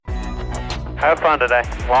Have fun today.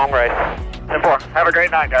 Long race. 10-4. Have a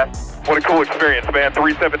great night, guys. What a cool experience, man.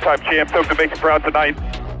 3 7-time champs. Hope to make you proud tonight.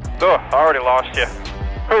 Oh, I already lost you.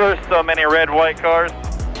 There's so many red, white cars.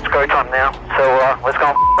 Let's go to them now. So let's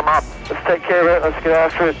go them up. Let's take care of it. Let's get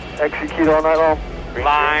after it. Execute all night long.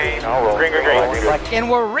 Line. Green.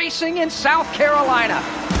 And we're racing in South Carolina.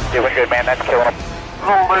 Doing good, man. That's killing them.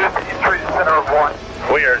 Roll loose. Entry center of 1.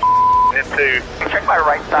 We are into. Check my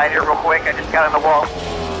right side here real quick. I just got in the wall.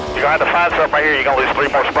 You're going to have to find something right here. You're going to lose 3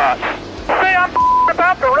 more spots. Say I'm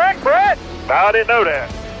about to wreck, Brett. I didn't know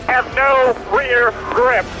that. Have no rear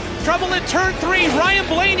grip. Trouble in turn 3. Ryan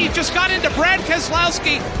Blaney just got into Brad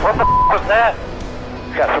Keselowski. What the was that?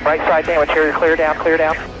 Got some right side damage here. Clear down.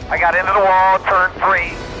 I got into the wall, turn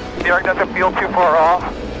 3. Derek doesn't feel too far off.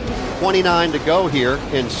 29 to go here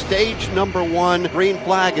in stage number 1. Green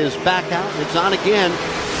flag is back out. It's on again.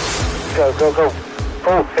 Go.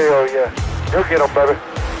 Oh, hell yeah. You'll get them, baby.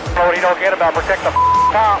 Oh, you don't get him. I'll protect the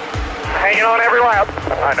top. Hanging on every lap.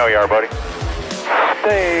 I know you are, buddy.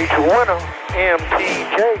 Stage 1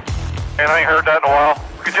 MTJ. Man, I ain't heard that in a while.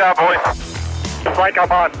 Good job, boys. It's like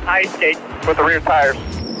I'm on ice skate with the rear tires.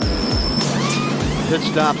 Pit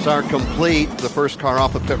stops are complete. The first car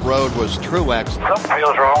off of pit road was Truex. Something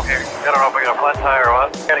feels wrong here. I don't know if we got a flat tire or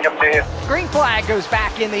what. Gotta come to you. Green flag goes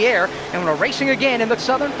back in the air, and we're racing again in the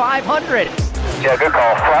Southern 500. Yeah, good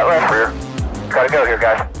call. Flat left rear. Gotta go here,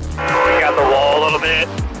 guys. We got the wall a little bit.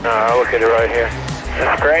 Look at it right here.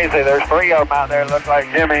 It's crazy. There's 3 of them out there. Looks like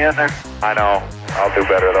Jimmy in there. I know. I'll do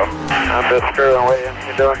better, though. I'm just screwing with you.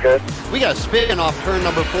 You're doing good. We got a spin off turn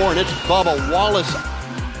number 4, and it's Bubba Wallace.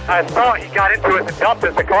 I thought he got into it and dumped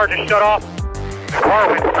it. The car just shut off. The car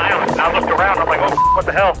went silent. I looked around. I'm like, oh, what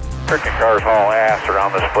the hell? Freaking cars haul ass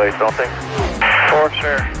around this place, don't they? For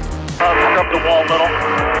sure. Up the wall a little.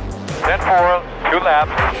 10-4, 2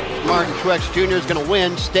 laps. Martin Truex Jr. is going to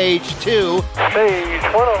win stage 2. Stage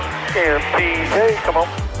 1 MTJ. Come on.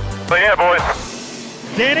 So yeah, boys.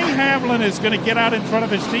 Denny Hamlin is going to get out in front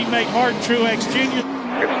of his teammate Martin Truex Jr.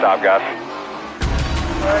 Good stop, guys.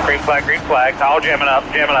 Green flag. All jamming up.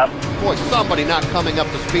 Boy, somebody not coming up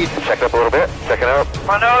to speed. Check up a little bit. Checking out.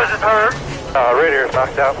 My nose is hurt. Right here is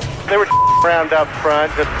knocked out. They were around up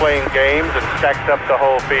front, just playing games and stacked up the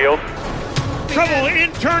whole field. Trouble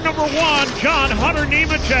in turn number 1. John Hunter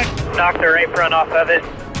Nemechek. Knocked their apron off of it.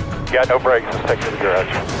 Got no brakes. Let's take it to the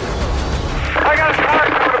garage. I got a car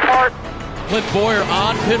coming apart. Clint Boyer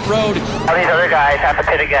on pit road. All these other guys have to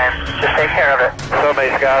pit again. Just take care of it. Some of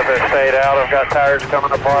these guys that stayed out have got tires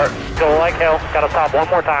coming apart. Going like hell. Got to stop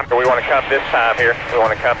one more time. We want to come this time here.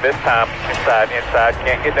 Inside.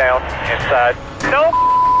 Can't get down. Inside. No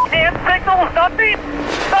hand signals. Nothing.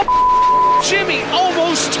 No. Jimmy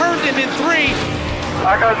almost turned him in 3.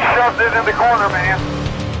 I got shoved in the corner, man.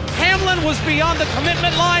 Hamlin was beyond the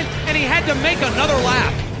commitment line, and he had to make another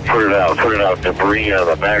lap. Put it out. Debris on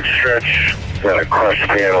the back stretch. Got a crushed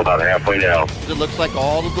panel about halfway down. It looks like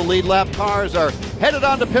all of the lead lap cars are headed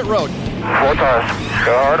onto pit road. 4 tires.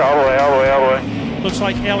 Go hard all the way. Looks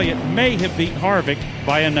like Elliott may have beat Harvick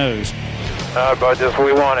by a nose. But just what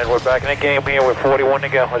we wanted. We're back in the game here with 41 to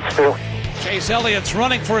go. Let's do it. Chase Elliott's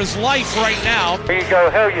running for his life right now. Here you go.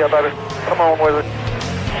 Hell yeah, baby. Come on with it.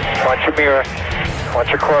 Watch your mirror. Watch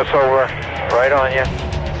your crossover. Right on you.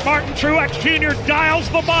 Martin Truex Jr. dials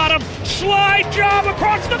the bottom. Slide job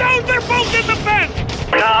across the nose. They're both in the fence.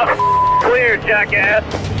 Clear, jackass.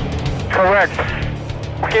 Correct.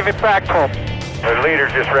 Give it back to them. The leader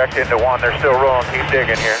just wrecked into one. They're still rolling. Keep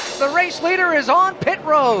digging here. The race leader is on pit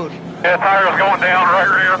road. Yeah, tire's going down right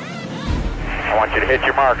here. I want you to hit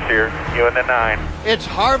your marks here. You and the 9. It's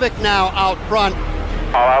Harvick now out front.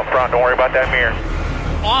 All out front. Don't worry about that mirror.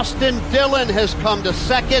 Austin Dillon has come to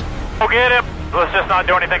second. Go get him. Let's just not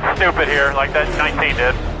do anything stupid here like that 19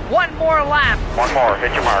 did. One more lap. One more.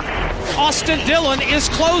 Hit your marks. Austin Dillon is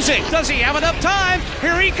closing. Does he have enough time?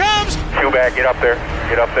 Here he comes. Shoe back. Get up there.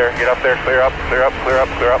 Clear up.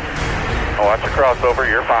 Oh, watch the crossover.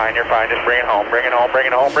 You're fine. Just bring it home.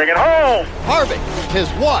 Harvick has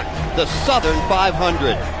won the Southern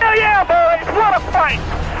 500. Hell yeah, boys. What a fight.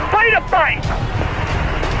 Way to fight.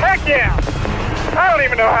 Heck yeah. I don't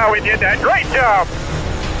even know how we did that. Great job.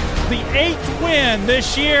 The 8th win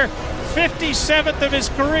this year, 57th of his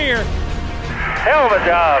career. Hell of a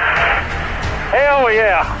job. Hell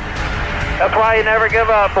yeah. That's why you never give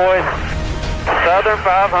up, boys. Southern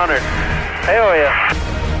 500. Hell yeah.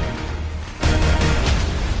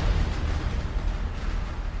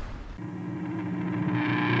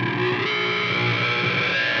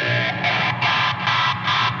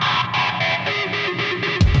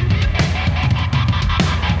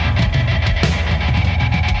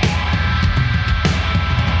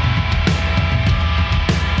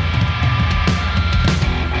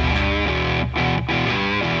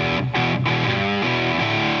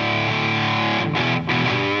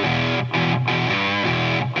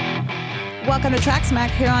 welcome to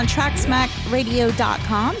TrackSmack here on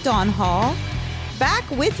TrackSmackRadio.com. Dawn Hall, back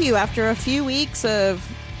with you after a few weeks of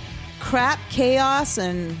crap, chaos,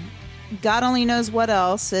 and God only knows what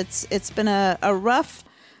else. It's been a rough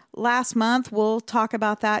last month. We'll talk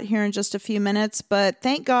about that here in just a few minutes, but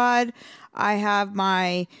thank God I have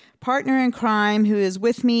my partner in crime who is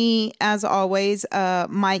with me as always,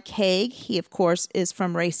 Mike Haig. He, of course, is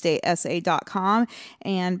from RaceDaySA.com.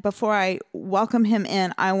 And before I welcome him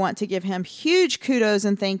in, I want to give him huge kudos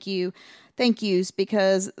and thank yous,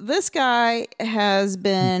 because this guy has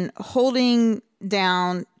been holding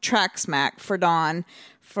down TrackSmack for Dawn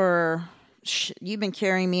for... You've been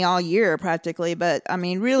carrying me all year practically, but I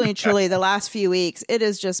mean, really and truly, the last few weeks, it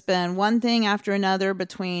has just been one thing after another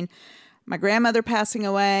between my grandmother passing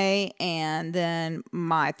away and then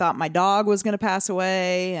I thought my dog was going to pass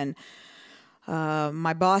away, and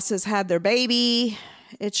my bosses had their baby.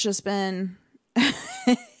 It's just been,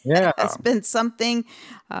 it's been something.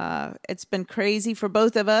 It's been crazy for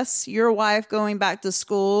both of us. Your wife going back to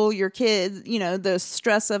school, your kids, the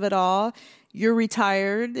stress of it all. You're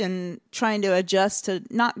retired and trying to adjust to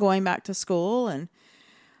not going back to school. And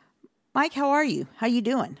Mike, how are you? How you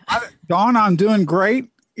doing? Dawn, I'm doing great.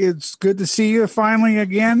 It's good to see you finally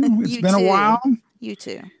again. It's been a while. You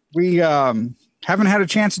too. We haven't had a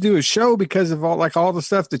chance to do a show because of all the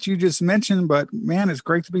stuff that you just mentioned, but man, it's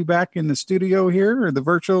great to be back in the studio here, or the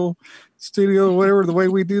virtual studio, whatever the way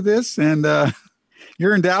we do this. And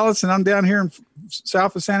you're in Dallas and I'm down here in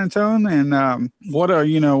south of San Antonio. And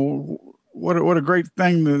what a great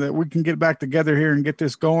thing that we can get back together here and get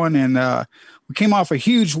this going. And we came off a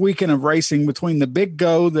huge weekend of racing between the Big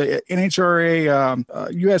Go, the NHRA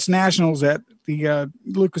U.S. Nationals at the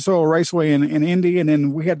Lucas Oil Raceway in Indy. And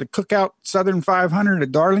then we had the Cookout Southern 500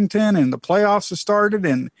 at Darlington, and the playoffs have started,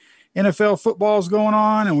 and NFL football is going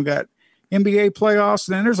on, and we got NBA playoffs.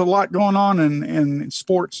 And there's a lot going on in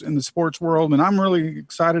sports, in the sports world. And I'm really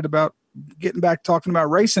excited about getting back talking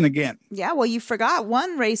about racing again. Yeah, well, you forgot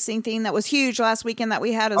one racing thing that was huge last weekend that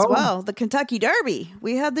we had as well, the Kentucky Derby.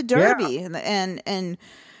 We had the Derby, and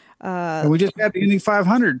we just had the Indy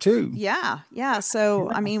 500 too. Yeah.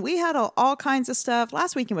 So I mean, we had all kinds of stuff.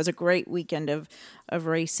 Last weekend was a great weekend of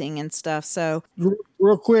racing and stuff. So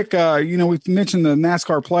real quick, we mentioned the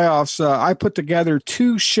NASCAR playoffs. I put together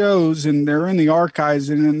 2 shows, and they're in the archives,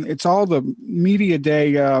 and it's all the media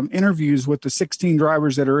day interviews with the 16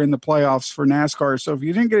 drivers that are in the playoffs for NASCAR. So if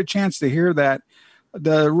you didn't get a chance to hear that,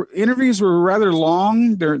 the interviews were rather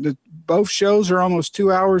long. Both shows are almost 2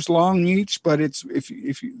 hours long each, but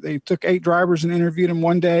they took 8 drivers and interviewed them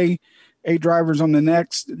one day, 8 drivers on the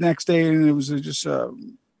next day, and it was just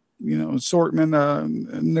assortment.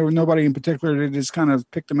 And there was nobody in particular. They just kind of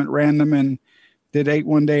picked them at random and did 8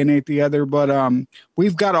 one day and 8 the other. But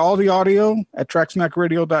we've got all the audio at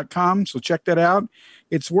TrackSmackRadio.com, so check that out.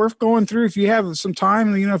 It's worth going through if you have some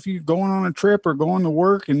time. If you're going on a trip or going to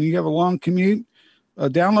work and you have a long commute,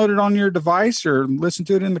 download it on your device or listen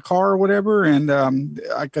to it in the car or whatever. And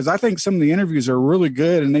because I think some of the interviews are really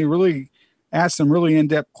good, and they really ask some really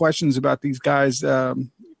in-depth questions about these guys.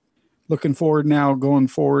 Looking forward now, going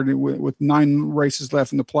forward with 9 races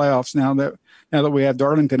left in the playoffs now that we have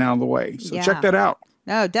Darlington out of the way. So check that out.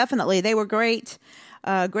 No, definitely. They were great.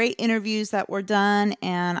 Great interviews that were done,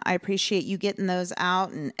 and I appreciate you getting those out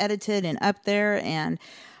and edited and up there. And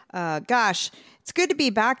gosh, it's good to be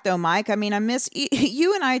back though, Mike. I mean, I miss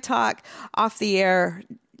you and I talk off the air.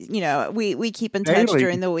 We keep in touch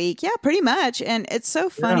during the week. Yeah, pretty much. And it's so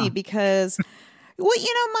funny because, well,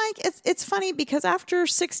 Mike, it's funny because after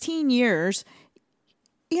 16 years,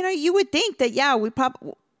 you would think that,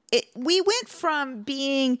 we went from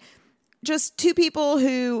being just 2 people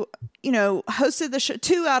who, hosted the show,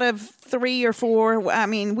 2 out of 3 or 4. I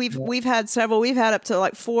mean, we've had several. We've had up to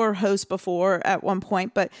like 4 hosts before at one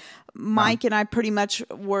point, but Mike and I pretty much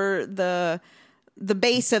were the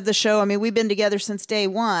base of the show. I mean, we've been together since day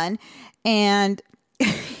one, and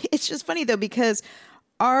it's just funny though because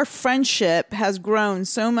our friendship has grown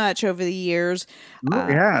so much over the years.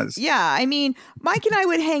 It has. Yeah. I mean, Mike and I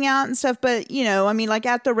would hang out and stuff, but like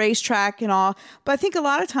at the racetrack and all. But I think a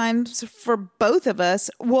lot of times for both of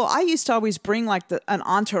us, well, I used to always bring like an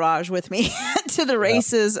entourage with me to the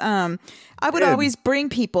races. I would always bring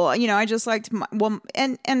people, I just liked,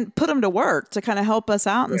 and put them to work to kind of help us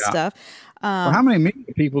out and stuff. Well, how many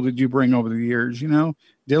people did you bring over the years?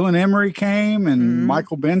 Dylan Emery came, and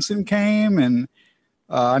Michael Benson came, and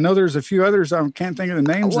I know there's a few others I can't think of the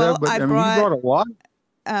names of, but you brought a lot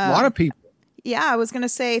of people. Yeah, I was going to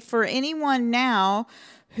say for anyone now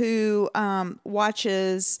who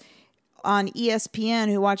watches on ESPN,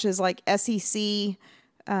 who watches like SEC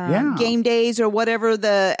game days or whatever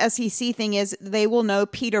the SEC thing is, they will know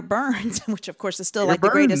Peter Burns, which of course is still Peter like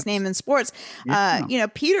Burns. The greatest name in sports. Yeah.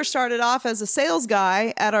 Peter started off as a sales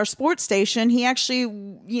guy at our sports station. He actually,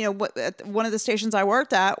 at one of the stations I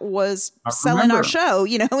worked at was selling our show,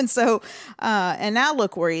 and so, and now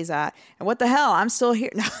look where he's at. And what the hell? I'm still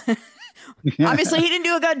here. Obviously, he didn't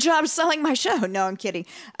do a good job selling my show. No, I'm kidding.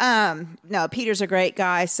 No, Peter's a great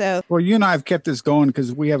guy. So, well, you and I have kept this going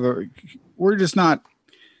because we're just not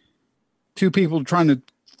two people trying to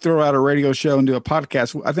throw out a radio show and do a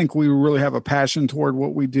podcast. I think we really have a passion toward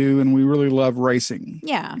what we do, and we really love racing.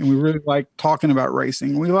 Yeah. And we really like talking about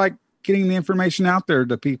racing. We like getting the information out there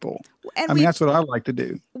to people. And that's what I like to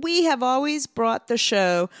do. We have always brought the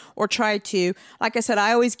show, or tried to. Like I said,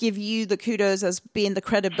 I always give you the kudos as being the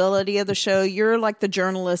credibility of the show. You're like the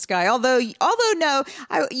journalist guy. Although no,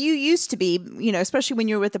 you used to be, especially when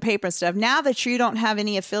you were with the paper and stuff. Now that you don't have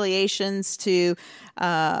any affiliations to,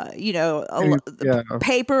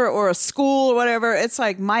 paper or a school or whatever, it's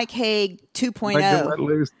like Mike Hague 2.0. Let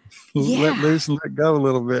loose. Yeah. Let loose and let go a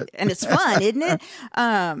little bit. And it's fun, isn't it?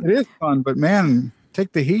 It is fun, but man,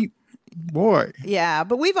 take the heat. Boy. Yeah,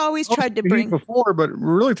 but we've always tried to bring before, but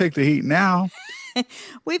really take the heat now.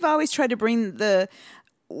 We've always tried to bring the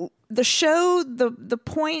show, the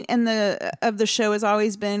point of the show has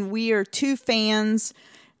always been we are two fans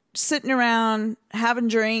sitting around having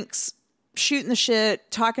drinks, shooting the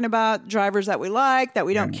shit, talking about drivers that we like, that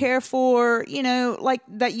we don't care for, like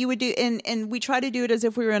that you would do. And we try to do it as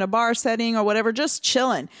if we were in a bar setting or whatever, just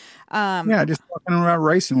chilling. Just talking about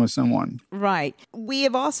racing with someone. Right. We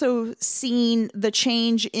have also seen the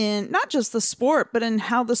change in not just the sport, but in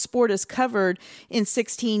how the sport is covered in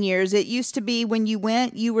 16 years. It used to be when you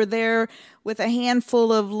went, you were there with a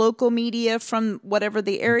handful of local media from whatever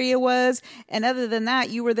the area was. And other than that,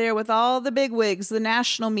 you were there with all the bigwigs, the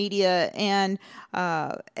national media. And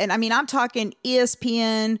I mean, I'm talking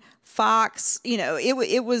ESPN, Fox,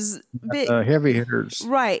 it was big. Heavy hitters.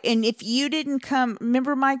 Right. And if you didn't come,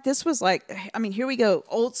 remember, Mike, this was like, here we go,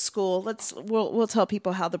 old school. We'll tell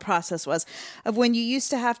people how the process was of when you used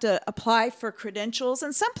to have to apply for credentials,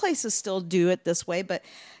 and some places still do it this way, but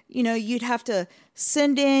you'd have to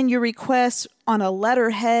send in your request on a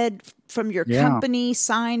letterhead from your company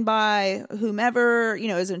signed by whomever,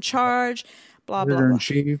 is in charge. Blah, blah, blah.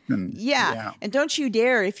 Chief and and don't you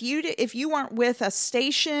dare, if you weren't with a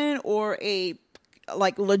station or a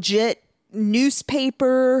like legit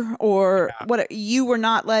newspaper or what, you were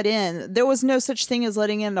not let in. There was no such thing as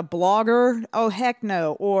letting in a blogger. Oh heck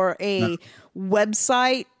no. Or a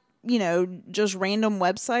website, just random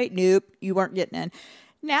website. Nope, you weren't getting in.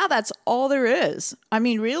 Now that's all there is. I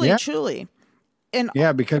mean, really, truly. And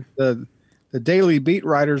because the daily beat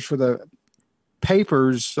writers for the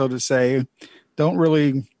papers, so to say, don't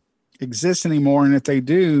really exist anymore. And if they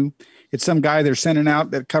do, it's some guy they're sending out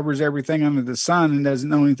that covers everything under the sun and doesn't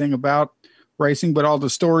know anything about racing, but all the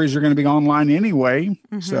stories are going to be online anyway.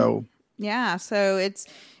 Mm-hmm. So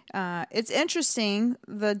it's interesting,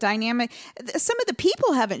 the dynamic. Some of the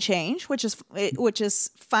people haven't changed, which is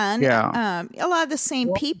fun. Yeah. A lot of the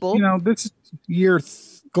same people. This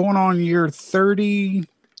is going on year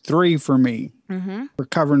 33 for me for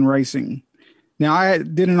covering racing. Now, I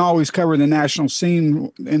didn't always cover the national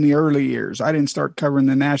scene in the early years. I didn't start covering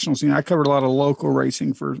the national scene. I covered a lot of local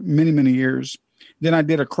racing for many, many years. Then I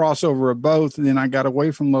did a crossover of both, and then I got away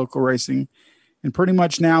from local racing. And pretty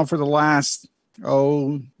much now for the last,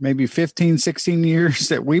 maybe 15, 16 years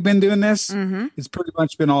that we've been doing this, it's pretty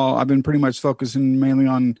much been I've been pretty much focusing mainly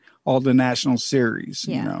on all the national series,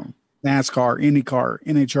 NASCAR, IndyCar,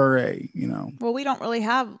 NHRA, Well, we don't really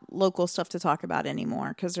have local stuff to talk about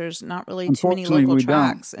anymore because there's not really too many local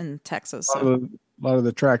tracks in Texas. A lot of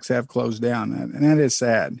the tracks have closed down, and that is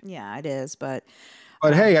sad. Yeah, it is. But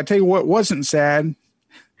hey, I tell you what wasn't sad.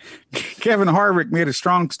 Kevin Harvick made a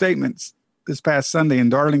strong statement this past Sunday in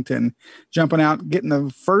Darlington, jumping out, getting the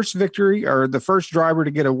first victory or the first driver to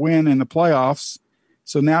get a win in the playoffs.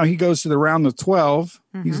 So now he goes to the round of 12.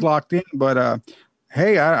 He's locked in, but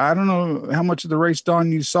hey, I don't know how much of the race,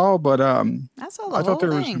 Dawn, you saw, but I thought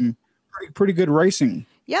there was some pretty good racing.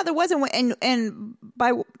 Yeah, there wasn't. And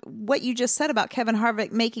by what you just said about Kevin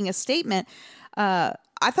Harvick making a statement,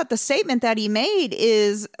 I thought the statement that he made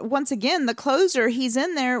is, once again, the closer. He's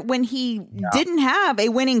in there when he didn't have a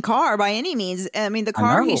winning car by any means. I mean, the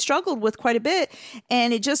car he struggled with quite a bit.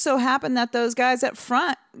 And it just so happened that those guys up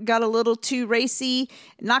front got a little too racy,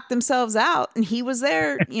 knocked themselves out. And he was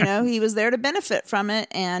there, he was there to benefit from it.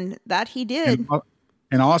 And that he did.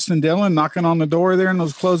 And Austin Dillon knocking on the door there in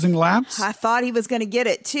those closing laps. I thought he was going to get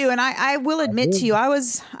it too. And I will admit to you, I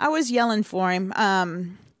was yelling for him.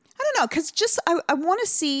 don't know, because just I want to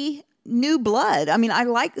see new blood. I mean, I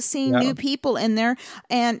like seeing new people in there.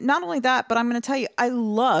 And not only that, but I'm going to tell you, I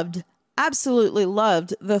absolutely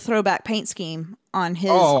loved the throwback paint scheme on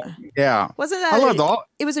his. Oh, yeah. Wasn't that? I loved all.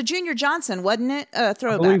 It was a Junior Johnson, wasn't it? Throwback.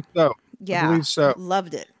 I believe so. Yeah. I believe so.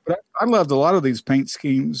 Loved it. But I loved a lot of these paint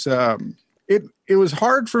schemes. It was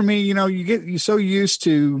hard for me, you're so used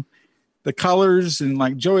to the colors, and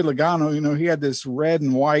like Joey Logano, he had this red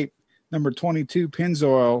and white number 22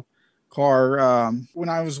 Pennzoil car. When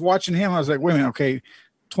I was watching him, I was like, wait a minute, okay,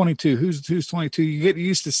 22, who's 22? You get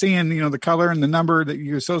used to seeing, the color and the number that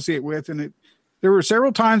you associate with. And there were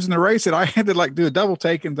several times in the race that I had to like do a double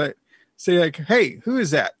take and say like, hey, who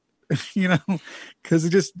is that? Because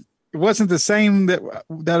it wasn't the same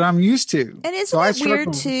that I'm used to. And isn't it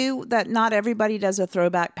weird too that not everybody does a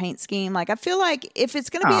throwback paint scheme? Like I feel like if it's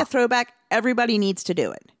going to be a throwback, everybody needs to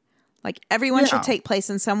do it. Like everyone should take place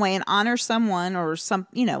in some way and honor someone or some,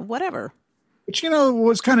 whatever. But it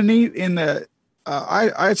was kind of neat in the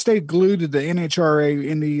I stayed glued to the NHRA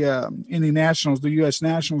in the Nationals, the U.S.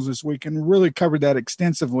 Nationals this week, and really covered that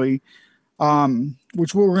extensively.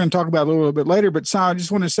 Which we're going to talk about a little bit later. But I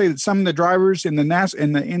just want to say that some of the drivers in the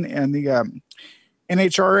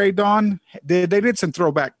NHRA, Dawn, they did some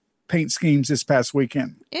throwback paint schemes this past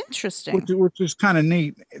weekend. Interesting. Which was kind of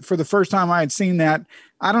neat. For the first time I had seen that.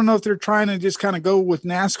 I don't know if they're trying to just kind of go with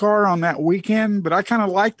NASCAR on that weekend, but I kind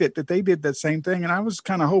of liked it that they did that same thing. And I was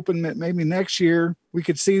kind of hoping that maybe next year we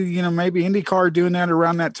could see, maybe IndyCar doing that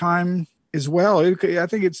around that time as well. I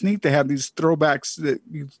think it's neat to have these throwbacks that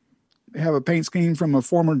you have a paint scheme from a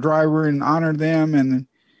former driver and honor them and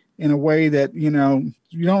in a way that, you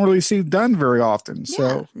don't really see done very often. Yeah,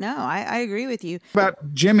 so no, I agree with you.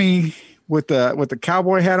 About Jimmy with the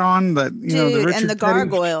cowboy hat on, the Richard and the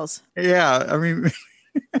gargoyles. Yeah. I mean,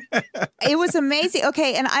 it was amazing.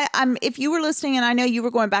 Okay. And I'm, if you were listening, and I know you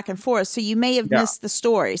were going back and forth, so you may have missed the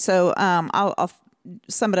story. So, I'll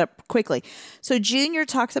sum it up quickly. So Junior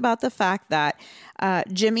talks about the fact that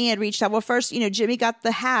Jimmy had reached out. Well, first, Jimmy got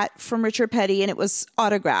the hat from Richard Petty and it was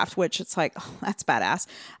autographed, which it's like, oh, that's badass.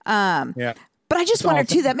 Yeah. But I just wondered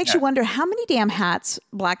too, that makes you wonder how many damn hats,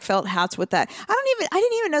 black felt hats with that. I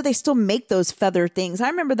didn't even know they still make those feather things. I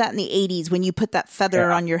remember that in the 80s when you put that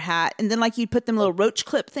feather on your hat and then like you'd put them little roach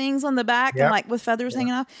clip things on the back and like with feathers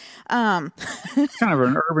hanging off. Kind of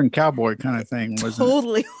an urban cowboy kind of thing, wasn't it?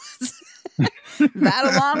 Totally was.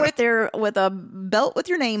 That along with a belt with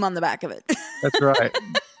your name on the back of it. That's right.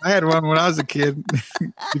 I had one when I was a kid.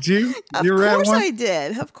 Did you? You ever had one? Of course I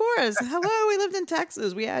did. Of course. Hello, we lived in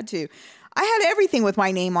Texas. We had to. I had everything with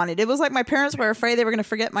my name on it. It was like my parents were afraid they were going to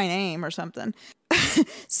forget my name or something.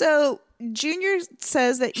 So Junior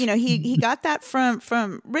says that, he got that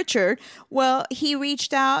from Richard. Well, he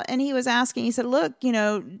reached out and he was asking, he said, look,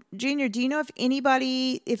 Junior, do you know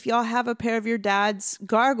if y'all have a pair of your dad's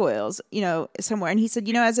gargoyles, somewhere? And he said,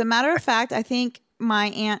 as a matter of fact, I think my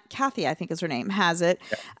Aunt Kathy, I think is her name, has it,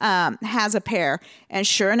 has a pair. And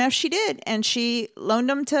sure enough, she did. And she loaned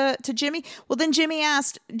them to Jimmy. Well, then Jimmy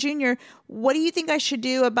asked Junior, what do you think I should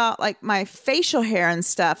do about like my facial hair and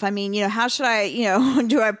stuff? I mean, how should I,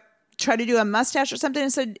 do I try to do a mustache or something?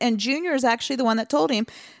 And Junior is actually the one that told him,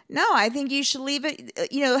 no, I think you should leave it,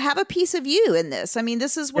 have a piece of you in this. I mean,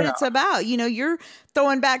 this is what it's about. You're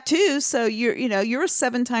throwing back too. So you're a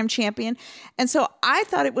 7-time champion. And so I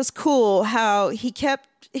thought it was cool how he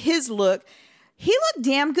kept his look. He looked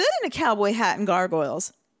damn good in a cowboy hat and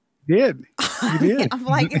gargoyles. He did. I'm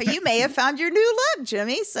like, you may have found your new look,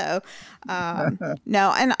 Jimmy. So,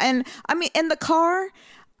 no. And I mean, in the car,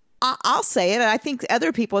 I'll say it. I think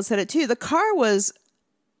other people have said it too. The car was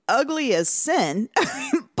ugly as sin,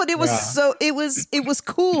 but it was it was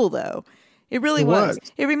cool though. It really was.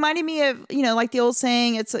 It reminded me of, like the old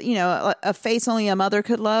saying, it's, a face only a mother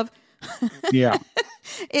could love. Yeah.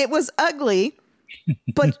 It was ugly,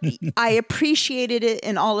 but I appreciated it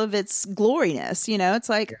in all of its gloriness. It's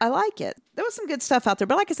like, I like it. There was some good stuff out there,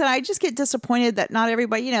 but like I said, I just get disappointed that not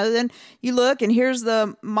everybody, then you look and here's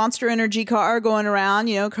the Monster Energy car going around,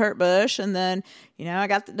 Kurt Busch. And then, I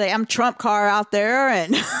got the damn Trump car out there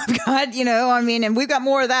and God, and we've got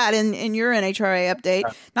more of that in your NHRA update.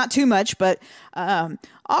 Not too much, but,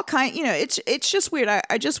 all kind, it's just weird.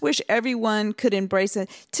 I just wish everyone could embrace it.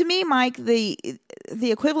 To me, Mike, the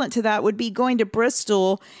equivalent to that would be going to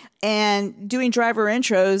Bristol and doing driver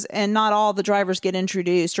intros and not all the drivers get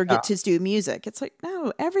introduced or get to do music. It's like,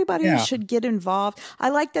 no, everybody should get involved. I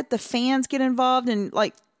like that the fans get involved and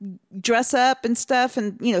like dress up and stuff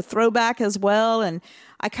and, throwback as well. And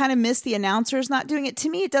I kind of miss the announcers not doing it. To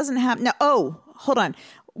me, it doesn't happen. Now, hold on.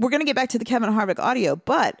 We're going to get back to the Kevin Harvick audio,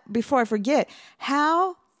 but before I forget,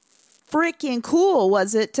 how freaking cool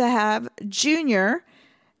was it to have Junior,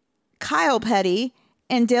 Kyle Petty,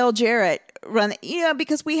 and Dale Jarrett run,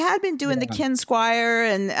 because we had been doing the Ken Squire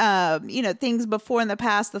and, things before in the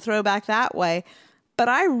past, the throwback that way. But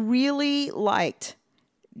I really liked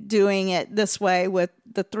doing it this way with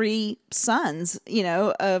the three sons,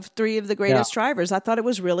 of three of the greatest drivers. I thought it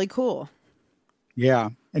was really cool. Yeah.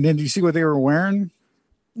 And then do you see what they were wearing?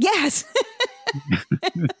 Yes.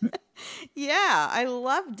 Yeah, I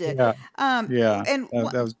loved it. Yeah. And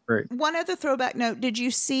that was great. One other throwback note, did you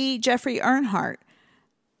see Jeffrey Earnhardt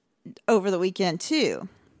over the weekend too?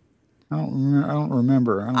 I don't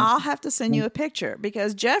remember. I'll have to send you a picture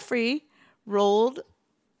because Jeffrey rolled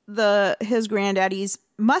his granddaddy's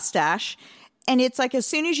mustache, and it's like as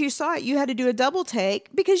soon as you saw it, you had to do a double take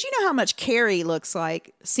because you know how much Kerry looks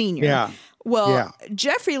like Senior. Yeah. Well,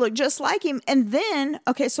 Jeffrey looked just like him. And then,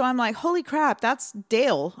 so I'm like, holy crap, that's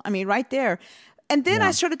Dale. I mean, right there. And then I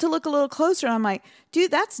started to look a little closer. And I'm like, dude,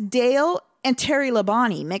 that's Dale and Terry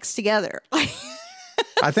Labonte mixed together.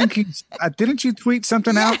 I think didn't you tweet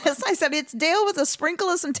something out? Yes, I said it's Dale with a sprinkle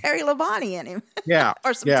of some Terry Labonte in him. Yeah.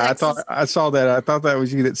 Or some Texas. I saw that. I thought that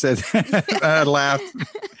was you that said that. I laughed.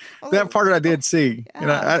 That part I did see.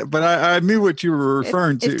 Yeah. But I knew what you were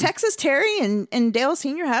referring to. If Texas Terry and Dale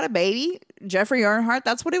Sr. had a baby, Jeffrey Earnhardt,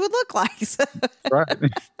 that's what it would look like.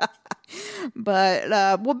 Right. But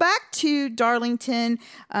back to Darlington.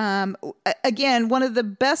 Again, one of the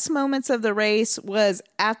best moments of the race was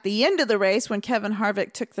at the end of the race when Kevin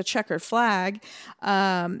Harvick took the checkered flag.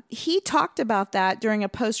 He talked about that during a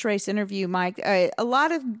post-race interview, Mike. A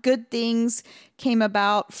lot of good things came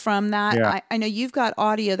about from that. Yeah. I know you've got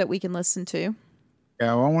audio that we can listen to.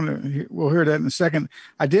 Yeah, well, we'll hear that in a second.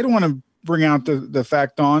 I did want to bring out the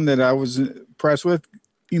fact that I was impressed with.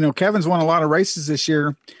 Kevin's won a lot of races this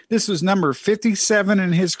year. This was number 57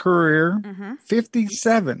 in his career,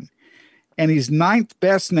 57. And he's 9th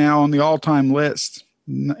best now on the all-time list.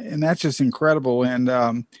 And that's just incredible. And,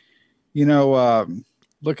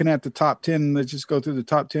 looking at the top 10, let's just go through the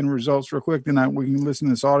top 10 results real quick. Then we can listen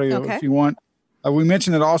to this audio if you want. We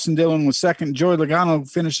mentioned that Austin Dillon was second. Joey Logano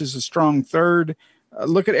finishes a strong third.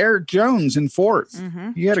 Look at Eric Jones in fourth.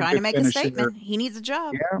 He had trying to make a statement. He needs a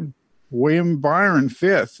job. Yeah. William Byron,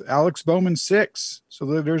 5th. Alex Bowman, 6th.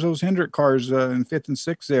 So there's those Hendrick cars in 5th and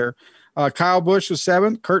 6th there. Kyle Busch was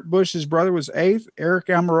 7th. Kurt Busch, his brother, was 8th. Eric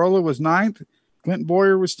Almirola was 9th. Clint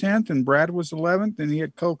Boyer was 10th. And Brad was 11th. And he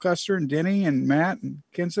had Cole Custer and Denny and Matt and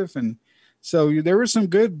Kenseth. And so there were some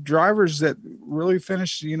good drivers that really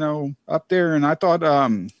finished, up there. And I thought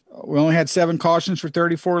we only had 7 cautions for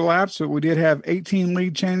 34 laps, but we did have 18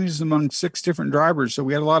 lead changes among 6 different drivers. So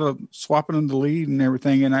we had a lot of swapping of the lead and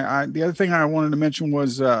everything. And the other thing I wanted to mention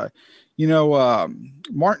was, Martin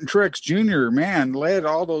Truex Jr., man, led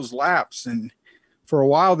all those laps. And for a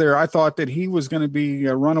while there, I thought that he was going to be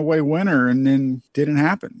a runaway winner, and then didn't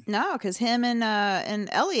happen. No, because him and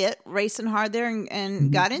Elliott racing hard there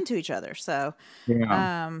and got into each other. So,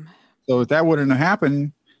 so if that wouldn't have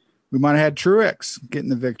happened, we might have had Truex getting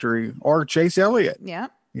the victory or Chase Elliott. Yeah.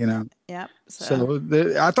 Yep. So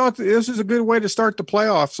I thought this was a good way to start the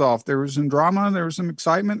playoffs off. There was some drama. There was some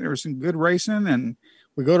excitement. There was some good racing. And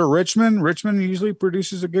we go to Richmond. Richmond usually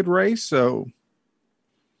produces a good race. So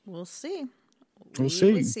we'll see. We'll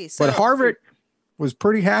see. So, but Harvick was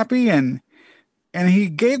pretty happy, and he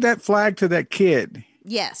gave that flag to that kid.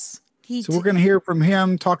 Yes. So we're going to hear from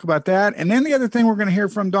him, talk about that. And then the other thing we're going to hear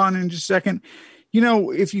from Don in just a second.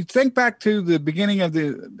 If you think back to the beginning of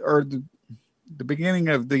the beginning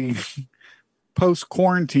of the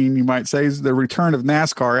post-quarantine, you might say, is the return of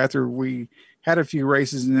NASCAR after we had a few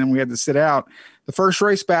races and then we had to sit out. The first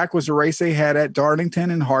race back was a race they had at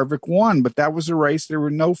Darlington, and Harvick won, but that was a race. There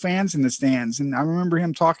were no fans in the stands. And I remember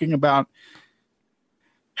him talking about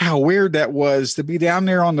how weird that was to be down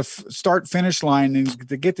there on the start-finish line and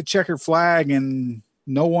to get the checkered flag, and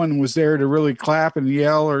no one was there to really clap and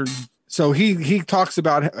yell. So he talks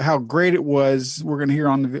about how great it was. We're going to hear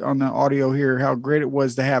on the audio here how great it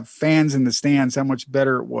was to have fans in the stands, how much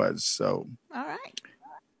better it was. So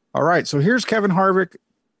all right. So here's Kevin Harvick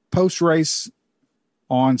post-race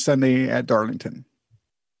on Sunday at Darlington.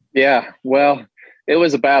 Yeah, well, it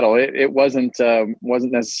was a battle. It wasn't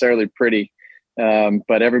necessarily pretty,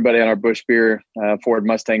 but everybody on our Busch Beer Ford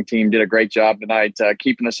Mustang team did a great job tonight,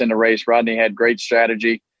 keeping us in the race. Rodney had great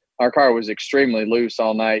strategy. Our car was extremely loose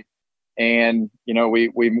all night. And,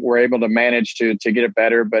 we were able to manage to get it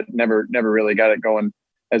better, but never really got it going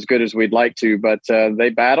as good as we'd like to. But they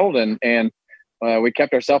battled and we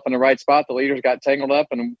kept ourselves in the right spot. The leaders got tangled up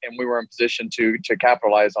and we were in position to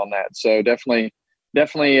capitalize on that. So definitely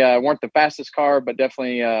definitely weren't the fastest car, but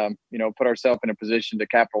definitely, put ourselves in a position to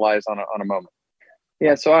capitalize on a moment.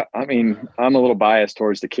 Yeah. So, I mean, I'm a little biased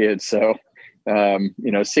towards the kids. So,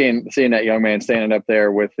 seeing that young man standing up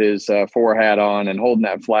there with his 4 hat on and holding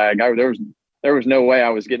that flag, there was no way I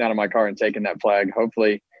was getting out of my car and taking that flag.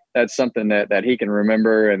 Hopefully that's something that he can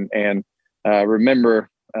remember and remember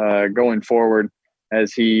going forward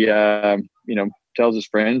as he, tells his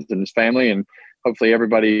friends and his family, and hopefully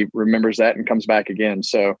everybody remembers that and comes back again.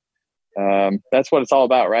 So that's what it's all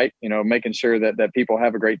about, right? Making sure that people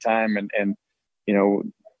have a great time and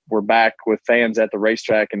we're back with fans at the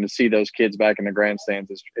racetrack, and to see those kids back in the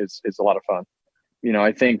grandstands is a lot of fun.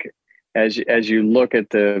 I think as you look at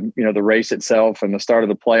the race itself and the start of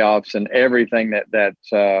the playoffs and everything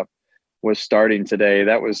that was starting today,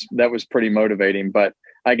 that was pretty motivating. But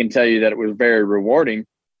I can tell you that it was very rewarding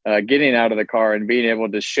getting out of the car and being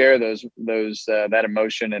able to share that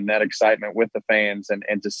emotion and that excitement with the fans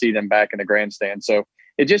and to see them back in the grandstand. So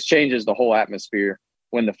it just changes the whole atmosphere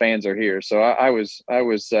when the fans are here. So I was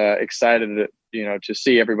excited to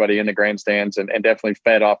see everybody in the grandstands and definitely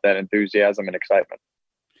fed off that enthusiasm and excitement.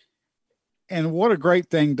 And what a great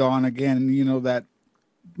thing, Don, again, that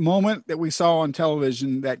moment that we saw on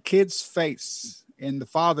television, that kid's face and the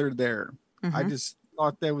father there. Mm-hmm. I just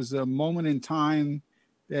thought that was a moment in time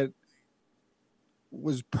that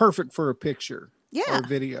was perfect for a picture. Yeah. Or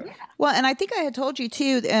video. Well, and I think I had told you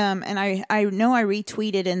too, and I know I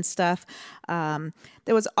retweeted and stuff.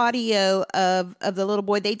 There was audio of the little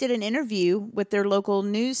boy. They did an interview with their local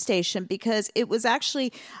news station because it was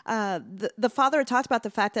actually the father had talked about the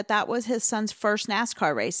fact that was his son's first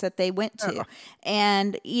NASCAR race that they went to,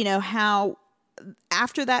 and how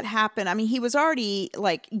after that happened, I mean, he was already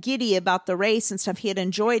like giddy about the race and stuff. He had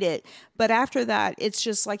enjoyed it. But after that, it's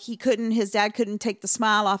just like his dad couldn't take the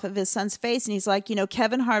smile off of his son's face. And he's like,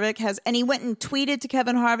 Kevin Harvick and he went and tweeted to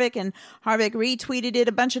Kevin Harvick, and Harvick retweeted it.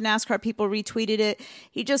 A bunch of NASCAR people retweeted it.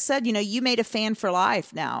 He just said, you made a fan for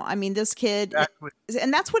life now. I mean, this kid, exactly.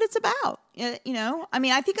 And that's what it's about. I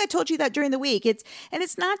mean, I think I told you that during the week. It's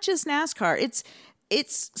not just NASCAR.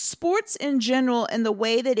 It's sports in general and the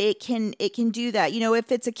way that it can do that. If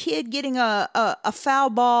it's a kid getting a foul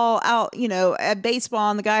ball out, at baseball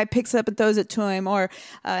and the guy picks it up and throws it to him, or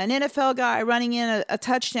an NFL guy running in a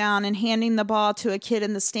touchdown and handing the ball to a kid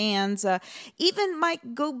in the stands. Even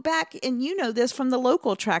might go back, and this from the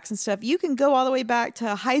local tracks and stuff. You can go all the way back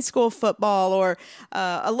to high school football or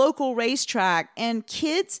a local racetrack, and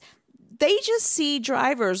kids, they just see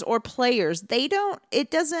drivers or players.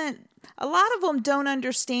 A lot of them don't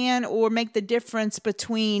understand or make the difference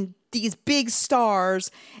between these big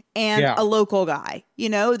stars and a local guy.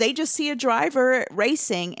 They just see a driver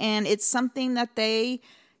racing, and it's something that they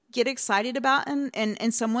get excited about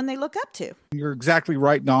and someone they look up to. You're exactly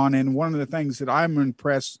right, Don. And one of the things that I'm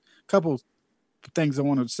impressed, a couple of things I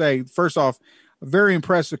want to say. First off, very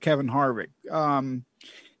impressed with Kevin Harvick.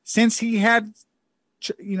 Since he had,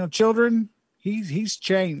 children, he's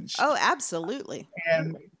changed. Oh, absolutely.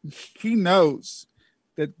 And he knows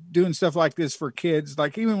that doing stuff like this for kids,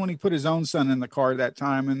 like even when he put his own son in the car that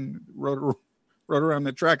time and rode around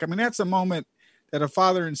the track. I mean, that's a moment that a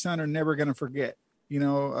father and son are never going to forget.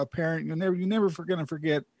 A parent, you're never going to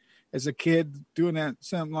forget as a kid doing that,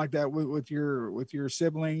 something like that with your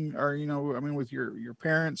sibling, or, with your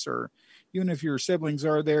parents, or even if your siblings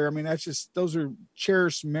are there. I mean, those are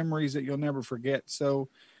cherished memories that you'll never forget. So,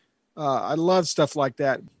 I love stuff like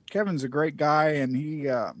that. Kevin's a great guy, and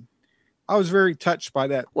I was very touched by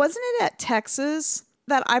that. Wasn't it at Texas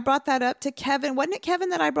that I brought that up to Kevin? Wasn't it Kevin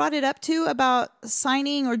that I brought it up to about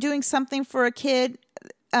signing or doing something for a kid?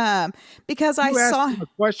 Because I saw him a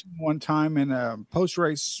question one time in a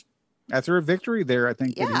post-race after a victory there, I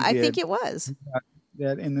think. Yeah, I think it was.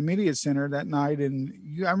 That in the media center that night,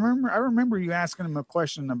 and I remember you asking him a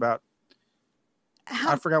question about.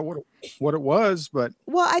 I forgot what it was, but.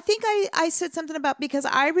 Well, I think I said something about, because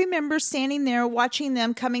I remember standing there watching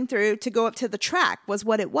them coming through to go up to the track was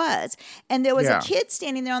what it was. And there was a kid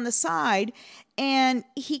standing there on the side, and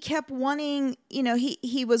he kept wanting,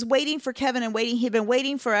 he was waiting for Kevin and waiting. He'd been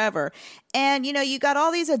waiting forever. And, you got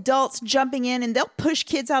all these adults jumping in, and they'll push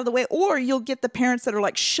kids out of the way, or you'll get the parents that are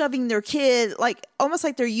like shoving their kid, like almost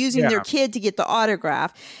like they're using their kid to get the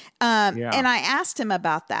autograph. And I asked him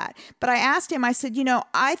about that, but I asked him, I said,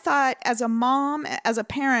 I thought as a mom, as a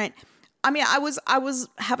parent, I mean, I was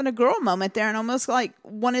having a girl moment there and almost like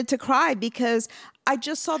wanted to cry, because I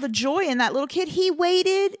just saw the joy in that little kid. He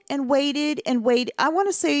waited and waited and waited. I want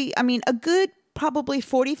to say, a good probably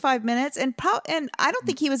 45 minutes. And I don't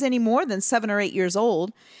think he was any more than 7 or 8 years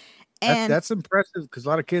old. And that's impressive because a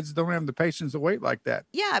lot of kids don't have the patience to wait like that.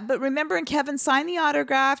 Yeah, but remember, and Kevin signed the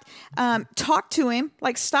autograph, talked to him,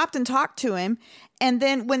 like stopped and talked to him. And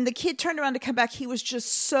then when the kid turned around to come back, he was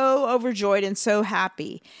just so overjoyed and so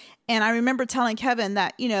happy. And I remember telling Kevin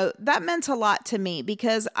that, that meant a lot to me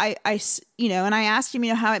because I and I asked him,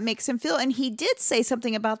 how it makes him feel. And he did say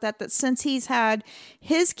something about that since he's had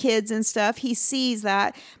his kids and stuff, he sees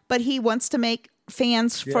that, but he wants to make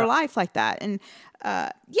fans for life like that. And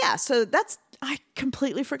so I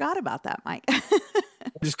completely forgot about that, Mike.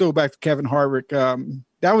 Just go back to Kevin Harvick.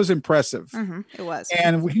 That was impressive. Mm-hmm, it was.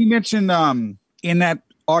 And he mentioned in that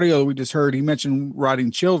audio that we just heard, he mentioned Rodney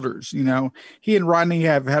Childers. He and Rodney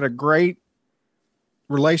have had a great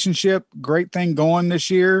relationship, great thing going this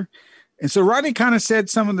year. And so Rodney kind of said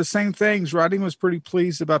some of the same things. Rodney was pretty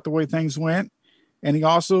pleased about the way things went. And he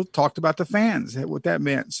also talked about the fans, what that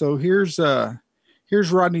meant. So here's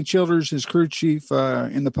Rodney Childers, his crew chief,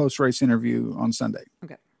 in the post-race interview on Sunday.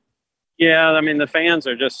 Okay. Yeah, I mean, the fans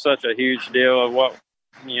are just such a huge deal of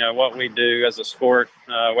what we do as a sport,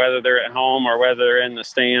 whether they're at home or whether they're in the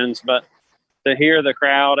stands. But to hear the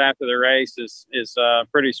crowd after the race is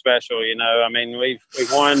pretty special. I mean, we've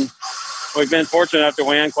been fortunate enough to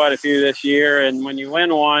win quite a few this year. And when you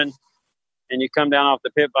win one and you come down off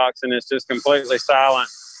the pit box and it's just completely silent,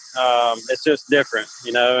 it's just different,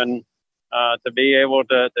 and to be able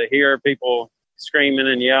to hear people screaming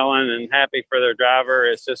and yelling and happy for their driver,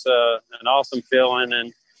 it's just an awesome feeling,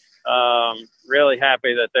 and really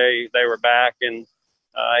happy that they were back and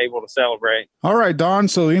able to celebrate. All right, Don.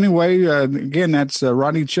 So anyway, again, that's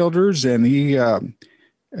Rodney Childers, and he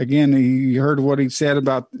heard what he said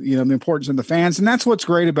about the importance of the fans, and that's what's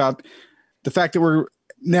great about the fact that we're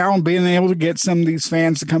now being able to get some of these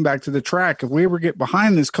fans to come back to the track. If we ever get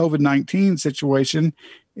behind this COVID-19 situation,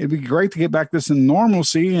 it'd be great to get back to some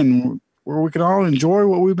normalcy and where we can all enjoy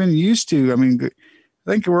what we've been used to. I mean,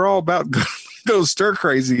 I think we're all about go stir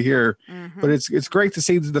crazy here, but it's great to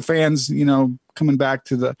see the fans, coming back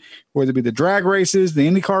to whether it be the drag races, the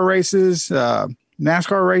IndyCar races,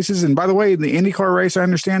 NASCAR races. And by the way, the IndyCar race, I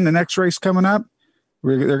understand the next race coming up,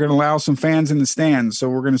 they're going to allow some fans in the stands. So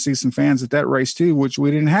we're going to see some fans at that race too, which we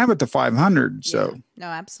didn't have at the 500. So no,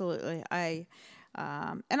 absolutely. And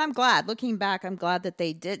I'm glad, looking back, I'm glad that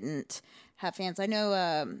they didn't have fans. I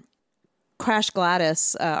know, Crash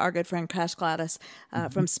Gladys, our good friend Crash Gladys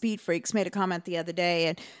from Speed Freaks, made a comment the other day,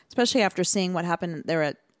 and especially after seeing what happened there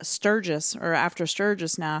at Sturgis, or after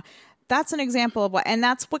Sturgis now, that's an example of and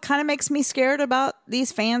that's what kind of makes me scared about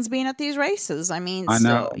these fans being at these races. I mean, I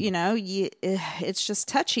know. It's just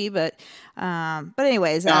touchy, but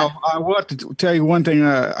anyways. Now, I will have to tell you one thing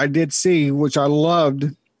I did see, which I loved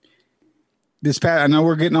this past. I know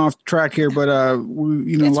we're getting off track here, but a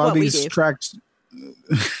lot of these tracks.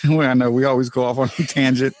 Well, I know we always go off on a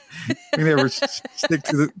tangent. We never stick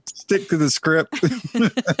to the script.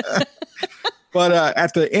 But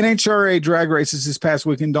at the NHRA drag races this past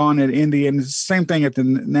weekend, Dawn, at Indy, and it's the same thing at the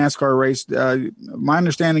NASCAR race. My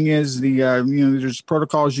understanding is there's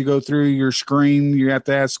protocols you go through. Your screen, you have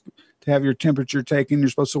to ask to have your temperature taken. You're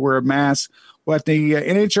supposed to wear a mask. Well, at the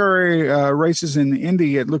NHRA races in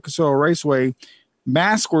Indy at Lucas Oil Raceway,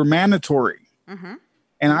 masks were mandatory. Mm-hmm.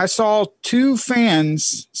 And I saw two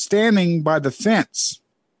fans standing by the fence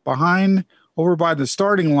over by the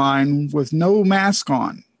starting line with no mask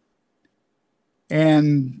on.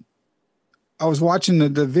 And I was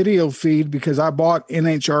watching the video feed because I bought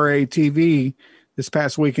NHRA TV this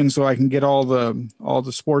past weekend so I can get all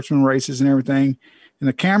the sportsman races and everything. And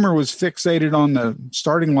the camera was fixated on the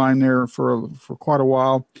starting line there for quite a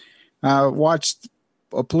while. I watched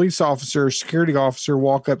a police officer, security officer,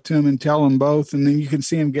 walk up to him and tell them both, and then you can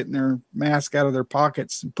see them getting their mask out of their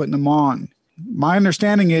pockets and putting them on. My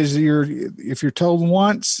understanding is if you're told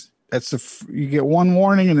once, you get one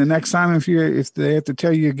warning, and the next time if they have to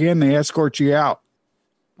tell you again, they escort you out.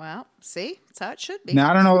 Well, see, that's how it should be. Now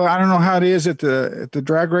I don't know how it is at the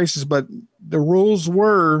drag races, but the rules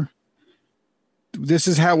were this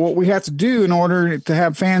is what we have to do in order to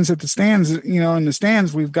have fans at the stands. In the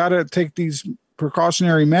stands, we've got to take these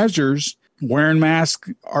precautionary measures. Wearing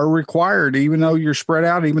masks are required, even though you're spread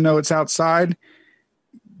out, even though it's outside.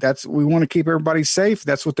 We want to keep everybody safe.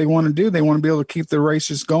 That's what they want to do. They want to be able to keep the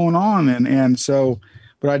races going on. And so,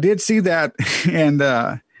 but I did see that. And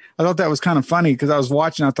I thought that was kind of funny because I was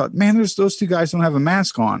watching. I thought, man, those two guys don't have a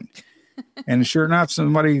mask on. And sure enough,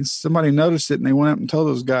 somebody noticed it, and they went up and told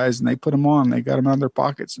those guys, and they put them on. They got them out of their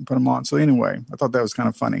pockets and put them on. So anyway, I thought that was kind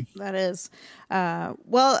of funny. That is. I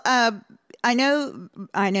know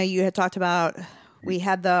you had talked about, we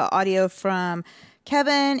had the audio from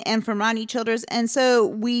Kevin and from Rodney Childers. And so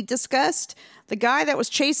we discussed the guy that was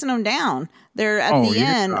chasing him down there at the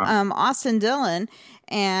end, Austin Dillon.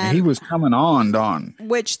 And he was coming on, Don.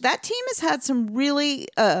 Which that team has had some really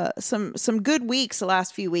some good weeks the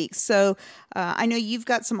last few weeks. So I know you've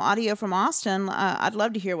got some audio from Austin. I'd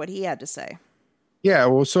love to hear what he had to say. Yeah,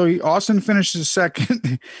 well, so Austin finishes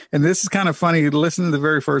second, and this is kind of funny. Listen to the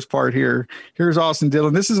very first part here. Here's Austin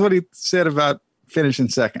Dillon. This is what he said about finishing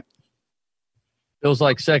second. Feels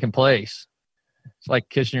like second place. It's like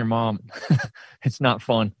kissing your mom. It's not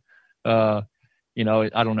fun. I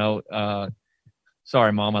don't know.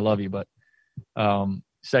 Sorry, Mom, I love you, but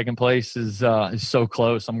second place is so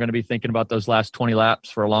close. I'm going to be thinking about those last 20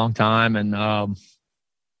 laps for a long time, and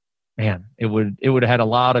man, it would have had a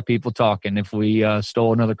lot of people talking if we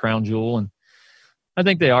stole another crown jewel, and I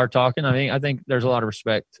think they are talking. I think there's a lot of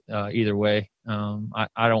respect either way.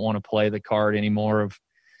 I don't want to play the card anymore of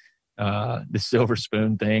the silver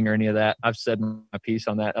spoon thing or any of that. I've said my piece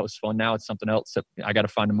on that. That was fun. Now it's something else that I got to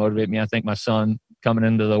find to motivate me. I think my son coming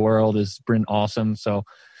into the world has been awesome. So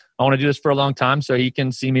I want to do this for a long time so he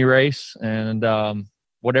can see me race, and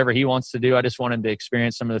whatever he wants to do. I just want him to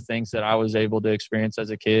experience some of the things that I was able to experience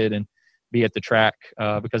as a kid and be at the track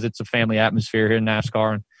because it's a family atmosphere here in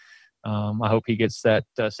NASCAR. And I hope he gets that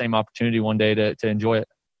same opportunity one day to enjoy it.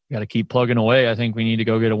 Got to keep plugging away. I think we need to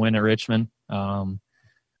go get a win at Richmond.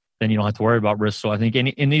 Then you don't have to worry about Bristol. I think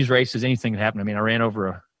in these races, anything can happen. I mean, I ran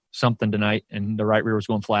over something tonight and the right rear was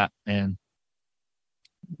going flat, and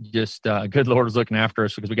just good Lord was looking after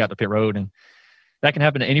us because we got to pit road, and that can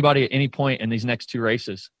happen to anybody at any point in these next two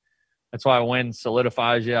races. That's why a win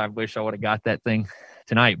solidifies you. I wish I would have got that thing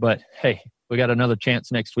tonight, but hey, we got another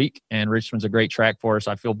chance next week, and Richmond's a great track for us.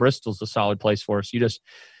 I feel Bristol's a solid place for us.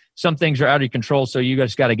 Some things are out of your control, so you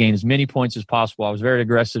guys got to gain as many points as possible. I was very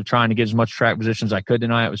aggressive trying to get as much track position as I could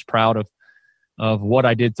tonight. I was proud of what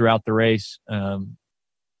I did throughout the race. I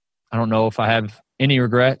don't know if I have any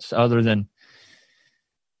regrets other than,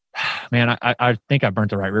 man, I think I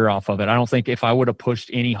burnt the right rear off of it. I don't think if I would have pushed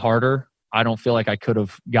any harder, I don't feel like I could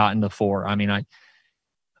have gotten the 4. I mean, I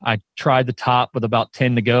tried the top with about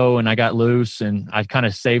 10 to go, and I got loose, and I kind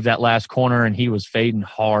of saved that last corner, and he was fading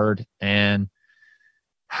hard, and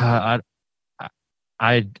I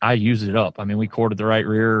used it up. I mean, we corded the right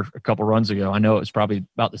rear a couple runs ago. I know it was probably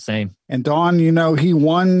about the same. And Don, he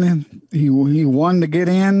won to get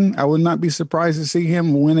in. I would not be surprised to see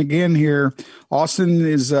him win again here. Austin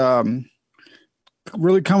is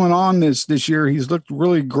really coming on this year. He's looked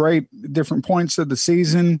really great at different points of the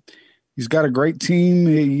season. He's got a great team.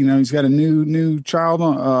 He's got a new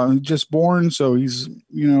child just born, so he's a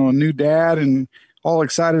new dad, and all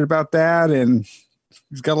excited about that. And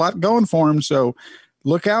he's got a lot going for him. So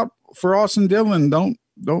look out for Austin Dillon. Don't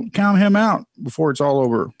count him out before it's all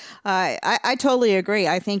over. I totally agree.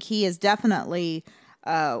 I think he is definitely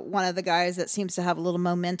one of the guys that seems to have a little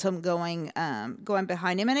momentum going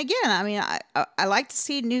behind him. And again, I mean, I like to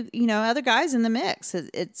see new, other guys in the mix.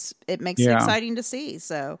 It makes it exciting to see.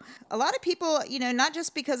 So a lot of people, not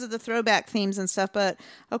just because of the throwback themes and stuff, but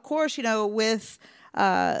of course, with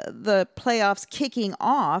the playoffs kicking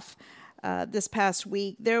off this past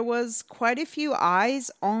week, there was quite a few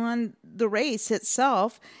eyes on the race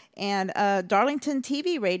itself, and Darlington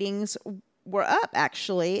TV ratings were up,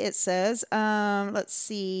 actually. It says, let's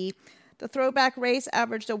see, the throwback race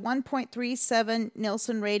averaged a 1.37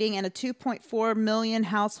 Nielsen rating and a 2.4 million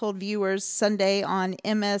household viewers Sunday on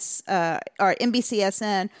NBCSN,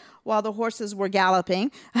 while the horses were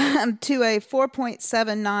galloping, to a 4.79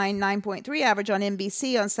 9.3 average on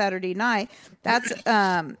NBC on Saturday night. That's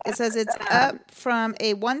it says it's up from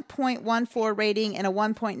a 1.14 rating and a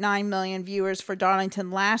 1.9 million viewers for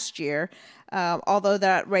Darlington last year, although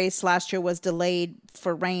that race last year was delayed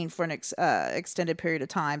for rain for an extended period of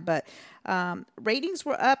time. But ratings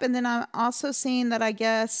were up, and then I'm also seeing that I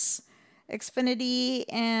guess Xfinity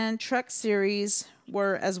and Truck Series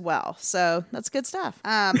were as well. So that's good stuff.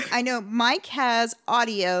 I know Mike has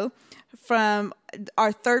audio from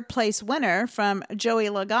our third place winner, from Joey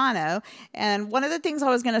Logano. And one of the things I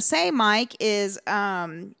was going to say, Mike, is,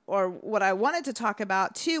 or what I wanted to talk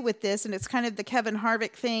about too with this, and it's kind of the Kevin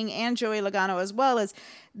Harvick thing and Joey Logano as well, is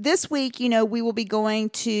this week, we will be going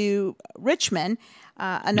to Richmond,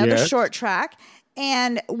 another short track.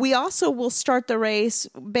 And we also will start the race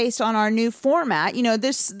based on our new format.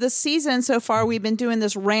 This season so far, we've been doing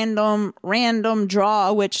this random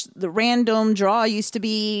draw, which the random draw used to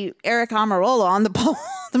be Eric Almirola on the pole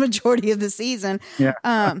the majority of the season.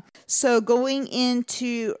 Yeah. So going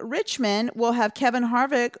into Richmond, we'll have Kevin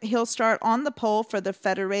Harvick. He'll start on the pole for the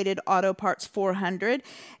Federated Auto Parts 400.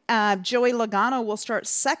 Joey Logano will start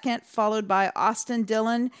second, followed by Austin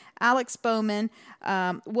Dillon, Alex Bowman,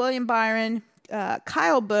 William Byron,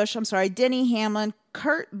 Kyle Busch, Denny Hamlin,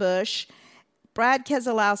 Kurt Busch, Brad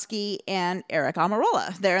Keselowski, and Eric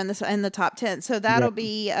Almirola. They're in the top 10. So that'll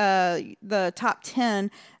be the top 10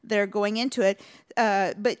 they're going into it.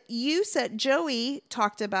 But you said Joey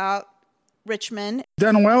talked about Richmond.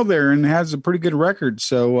 Done well there and has a pretty good record.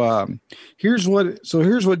 So here's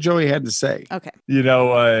what Joey had to say. Okay.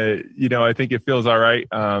 I think it feels all right.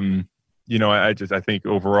 I think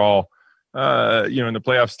overall, in the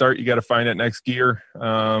playoff start, you got to find that next gear.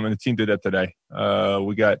 And the team did that today.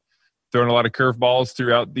 We got thrown a lot of curveballs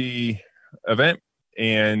throughout the event,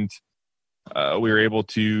 and we were able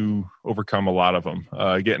to overcome a lot of them.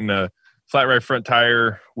 Getting a flat right front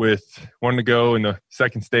tire with one to go in the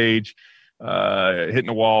second stage, hitting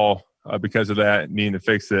the wall because of that, needing to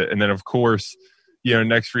fix it. And then, of course,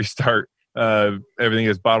 next restart, everything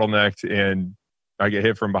is bottlenecked, and I get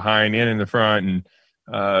hit from behind and in the front,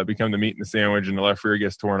 and become the meat in the sandwich, and the left rear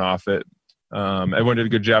gets torn off it. Everyone did a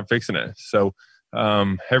good job fixing it. So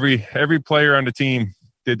every player on the team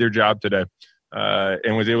did their job today,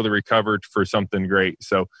 and was able to recover for something great.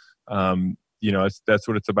 So, that's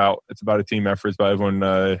what it's about. It's about a team effort. It's about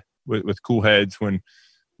everyone with cool heads when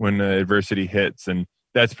adversity hits, and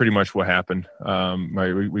that's pretty much what happened.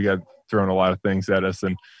 We got thrown a lot of things at us,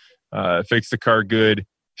 and fixed the car good.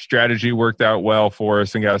 Strategy worked out well for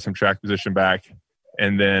us and got us some track position back.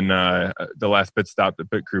 And then the last pit stop, the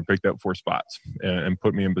pit crew picked up 4 spots and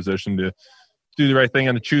put me in position to do the right thing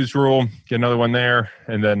on the choose rule, get another one there.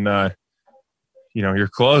 And then, you're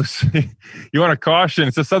close. You want to caution.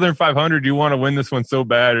 It's a Southern 500. You want to win this one so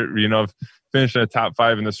bad. I've finished in the top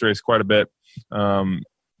 5 in this race quite a bit,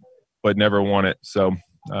 but never won it. So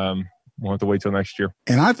we'll have to wait till next year.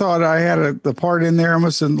 And I thought I had the part in there. I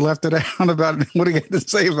must have left it out about what he had to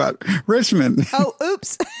say about Richmond. Oh,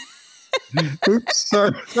 oops. Oops,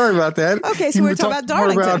 sorry about that. Okay, so we're talking about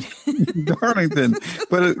Darlington. Darlington.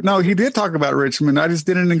 But no, he did talk about Richmond. I just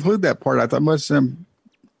didn't include that part. I thought I must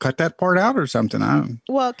cut that part out or something.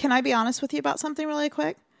 Well, can I be honest with you about something really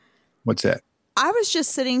quick? What's that? I was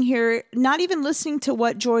just sitting here, not even listening to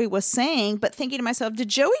what Joey was saying, but thinking to myself, did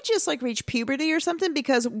Joey just reach puberty or something?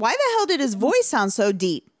 Because why the hell did his voice sound so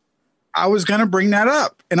deep? I was going to bring that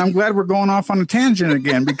up, and I'm glad we're going off on a tangent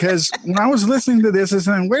again, because when I was listening to this, I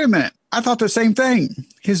said, wait a minute, I thought the same thing.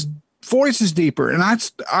 His voice is deeper, and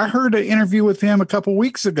I heard an interview with him a couple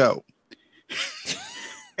weeks ago,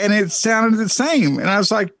 and it sounded the same, and I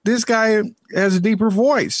was like, this guy has a deeper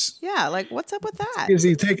voice. Yeah, what's up with that? Is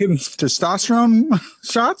he taking testosterone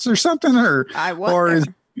shots or something,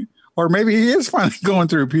 or maybe he is finally going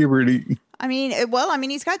through puberty?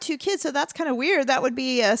 He's got 2 kids, so that's kind of weird. That would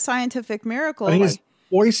be a scientific miracle. His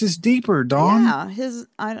voice is deeper, Dawn. Yeah,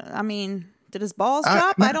 did his balls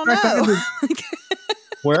drop? I don't know.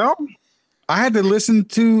 Well, I had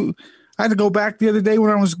to go back the other day when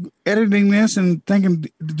I was editing this and thinking,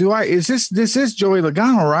 this is Joey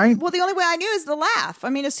Logano, right? Well, the only way I knew is the laugh.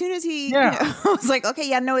 As soon as he, I was like, okay,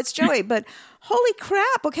 yeah, no, it's Joey, but holy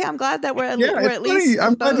crap. Okay. I'm glad that we're at least.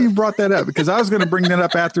 I'm glad you brought that up, because I was going to bring that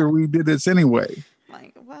up after we did this anyway.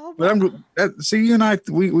 You and I,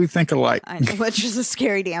 we think alike. I know, which is a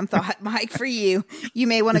scary damn thought, Mike, for you. You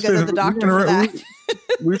may want to go to the doctor for that.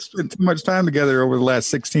 We've spent too much time together over the last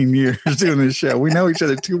 16 years doing this show. We know each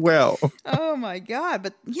other too well. Oh my God.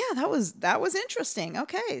 But yeah, that was interesting.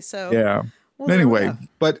 Okay. So yeah. Well, anyway,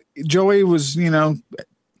 but Joey was,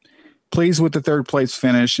 pleased with the 3rd place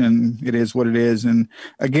finish, and it is what it is. And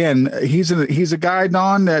again, he's a guy,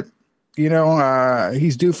 Don, that,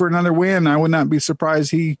 he's due for another win. I would not be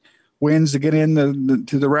surprised he wins to get in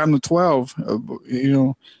to the round of 12,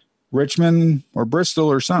 Richmond or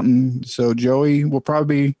Bristol or something. So Joey will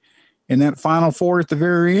probably be in that Final 4 at the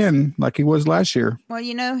very end, like he was last year. Well,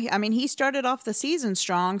 he started off the season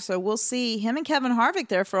strong, so we'll see him and Kevin Harvick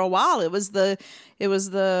there for a while. It was the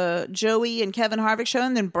Joey and Kevin Harvick show,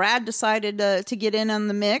 and then Brad decided to get in on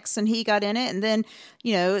the mix, and he got in it, and then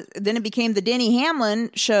then it became the Denny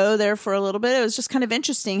Hamlin show there for a little bit. It was just kind of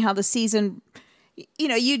interesting how the season,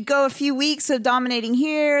 you'd go a few weeks of dominating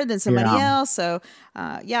here, then somebody else. So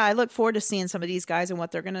I look forward to seeing some of these guys and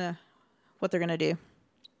what they're gonna do.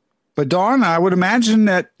 But Dawn, I would imagine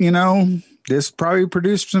that, this probably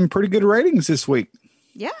produced some pretty good ratings this week.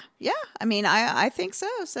 Yeah. I think so.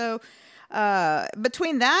 So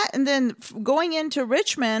between that and then going into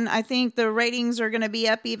Richmond, I think the ratings are going to be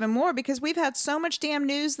up even more, because we've had so much damn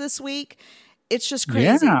news this week. It's just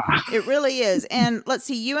crazy. Yeah. It really is. And let's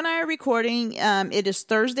see, you and I are recording. It is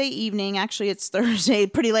Thursday evening. Actually, it's Thursday,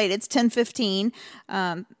 pretty late. It's 10:15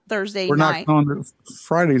 Thursday We're night. knocking on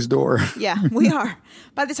Friday's door. Yeah, we are.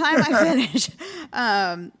 By the time I finish.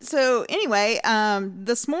 So anyway,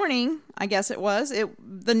 this morning, I guess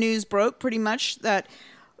the news broke pretty much that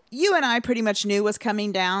you and I pretty much knew was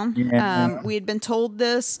coming down. Yeah. We had been told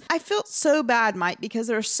this. I felt so bad, Mike, because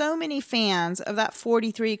there are so many fans of that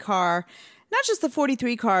 43 car, not just the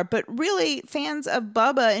 43 car, but really fans of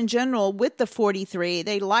Bubba in general with the 43.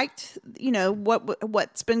 They liked,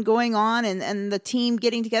 what's been going on and the team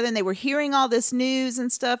getting together, and they were hearing all this news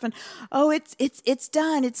and stuff. And, it's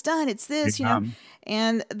done. It's done. It's this,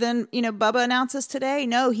 And then, Bubba announces today,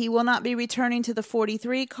 no, he will not be returning to the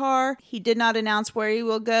 43 car. He did not announce where he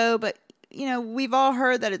will go, but, we've all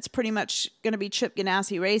heard that it's pretty much going to be Chip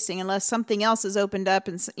Ganassi Racing unless something else has opened up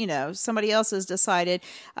and, somebody else has decided.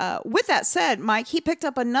 With that said, Mike, he picked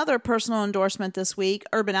up another personal endorsement this week,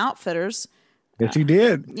 Urban Outfitters. Yes, he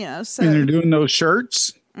did. So and they're doing those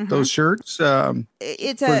shirts. Mm-hmm. Those shirts.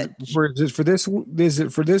 It's is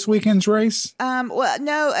it for this weekend's race? Well,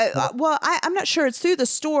 no. I'm not sure. It's through the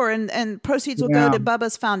store, and proceeds will go to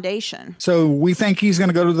Bubba's foundation. So we think he's going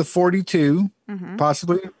to go to the 42,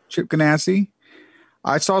 possibly Chip Ganassi.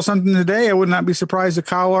 I saw something today. I would not be surprised if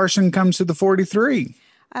Kyle Larson comes to the 43.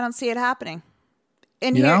 I don't see it happening,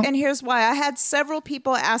 and here's why. I had several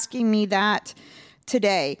people asking me that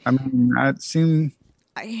today. I mean, it seemed.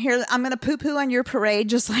 I'm going to poo-poo on your parade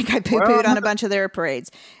just like I poo-pooed on a bunch of their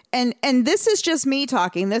parades. And this is just me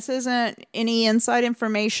talking. This isn't any inside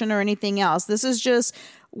information or anything else. This is just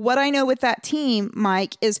what I know with that team,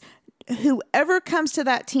 Mike, is whoever comes to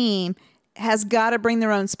that team has got to bring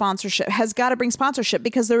their own sponsorship, has got to bring sponsorship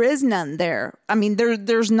because there is none there. I mean,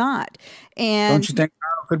 there's not. And don't you think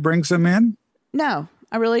Kyle could bring some in? No.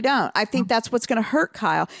 I really don't. I think that's what's going to hurt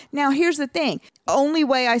Kyle. Now, here's the thing. Only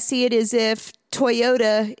way I see it is if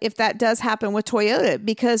that does happen with Toyota,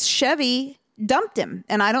 because Chevy dumped him,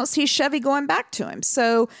 and I don't see Chevy going back to him.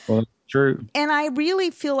 So, well, true. And I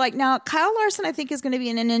really feel like now Kyle Larson, I think, is going to be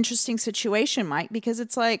in an interesting situation, Mike, because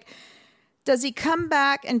it's like, does he come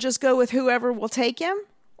back and just go with whoever will take him?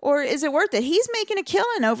 Or is it worth it? He's making a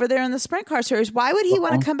killing over there in the Sprint Car Series. Why would he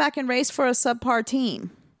want to come back and race for a subpar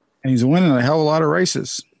team? And he's winning a hell of a lot of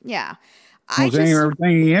races. Yeah. Everything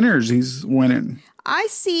he enters, he's winning. I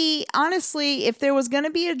see, honestly, if there was going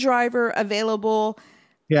to be a driver available.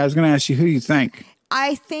 Yeah, I was going to ask you, who do you think?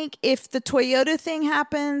 I think if the Toyota thing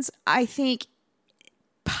happens, I think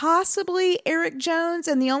possibly Eric Jones.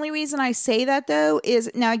 And the only reason I say that, though,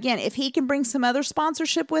 is now, again, if he can bring some other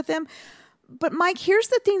sponsorship with him. But, Mike, here's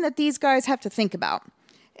the thing that these guys have to think about.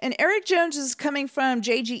 And Eric Jones is coming from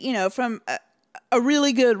from a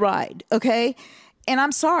really good ride, okay? And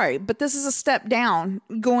I'm sorry, but this is a step down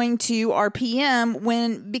going to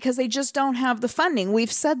RPM because they just don't have the funding.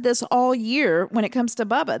 We've said this all year when it comes to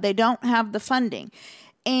Bubba. They don't have the funding.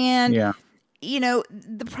 And,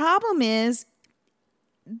 the problem is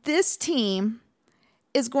this team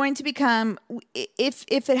is going to become, if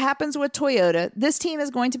it happens with Toyota, this team is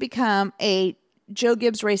going to become a Joe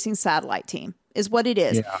Gibbs Racing satellite team, is what it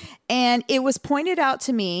is. Yeah. And it was pointed out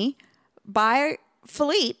to me by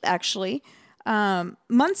Philippe, actually,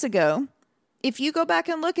 months ago. If you go back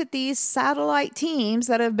and look at these satellite teams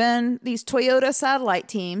that have been these Toyota satellite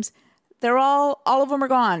teams, they're all of them are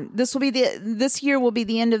gone. This year will be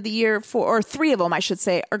the end of the year or three of them, I should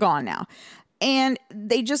say, are gone now. And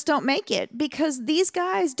they just don't make it because these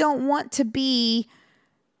guys don't want to be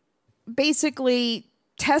basically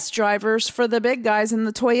test drivers for the big guys in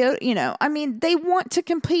the Toyota. I mean, they want to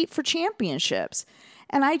compete for championships.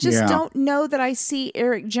 And I just don't know that I see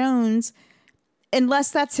Eric Jones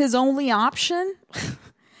unless that's his only option.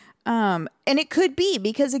 And it could be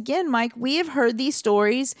because, again, Mike, we have heard these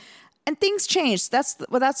stories and things change. That's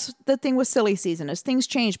the thing with silly season is things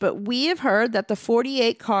change. But we have heard that the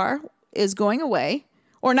 48 car is going away,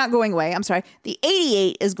 or not going away. I'm sorry. The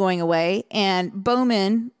 88 is going away, and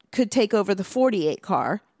Bowman could take over the 48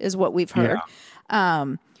 car is what we've heard.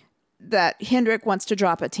 Yeah. That Hendrick wants to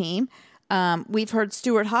drop a team. We've heard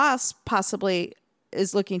Stuart Haas possibly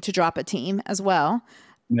is looking to drop a team as well.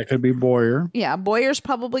 And that could be Boyer. Yeah, Boyer's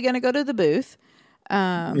probably going to go to the booth.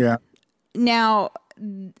 Now,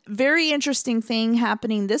 very interesting thing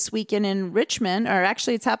happening this weekend in Richmond, or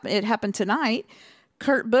actually it happened tonight.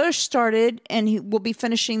 Kurt Busch started, and he will be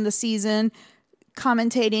finishing the season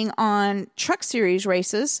commentating on Truck Series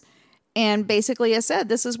races. And basically, I said,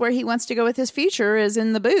 this is where he wants to go with his future, is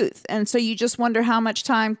in the booth. And so you just wonder how much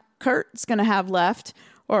time Kurt's going to have left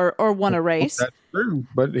or want to race. That's true.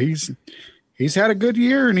 But he's he's had a good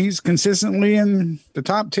year, and he's consistently in the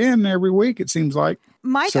top 10 every week, it seems like.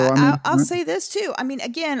 Mike, So, I'll say this too. I mean,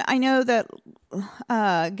 again, I know that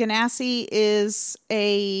Ganassi is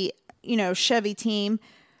a Chevy team,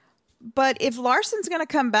 but if Larson's going to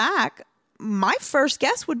come back, my first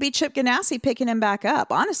guess would be Chip Ganassi picking him back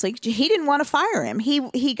up. Honestly, he didn't want to fire him.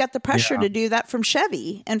 He got the pressure to do that from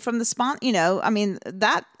Chevy and from the I mean,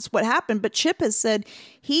 that's what happened. But Chip has said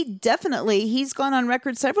he's gone on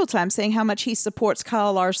record several times saying how much he supports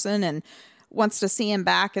Kyle Larson and wants to see him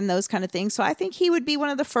back and those kind of things. So I think he would be one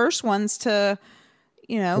of the first ones to,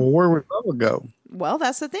 Well, where would Bubba go? Well,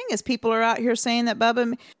 that's the thing is people are out here saying that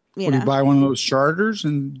Bubba, Would he buy one of those charters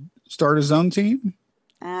and start his own team?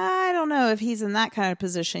 I don't know if he's in that kind of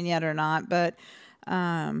position yet or not, but.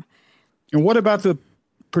 And what about the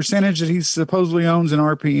percentage that he supposedly owns in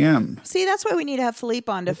RPM? See, that's why we need to have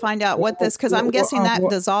Philippe on to find out what this, because I'm guessing that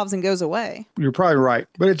dissolves and goes away. You're probably right,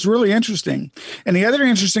 but it's really interesting. And the other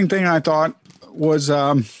interesting thing I thought was,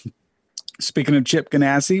 speaking of Chip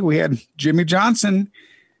Ganassi, we had Jimmy Johnson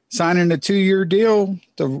signing a 2-year deal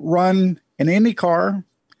to run an IndyCar.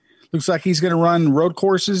 Looks like he's going to run road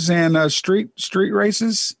courses and street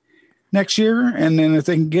races next year. And then if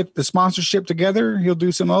they can get the sponsorship together, he'll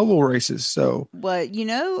do some oval races. So, well,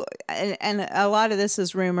 and a lot of this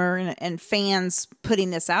is rumor and fans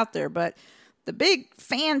putting this out there, but the big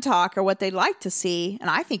fan talk or what they'd like to see, and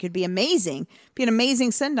I think it'd be amazing, be an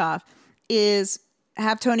amazing send-off, is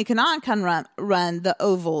have Tony Kanaan run the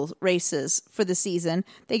oval races for the season.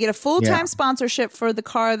 They get a full-time sponsorship for the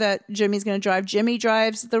car that Jimmy's going to drive. Jimmy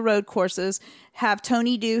drives the road courses. Have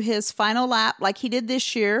Tony do his final lap like he did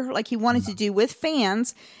this year, like he wanted to do with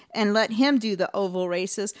fans, and let him do the oval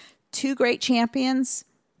races. 2 great champions.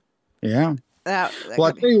 Yeah. Well,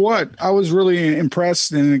 I tell you what, I was really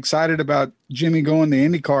impressed and excited about Jimmy going to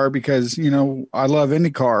IndyCar because, I love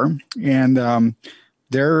IndyCar, and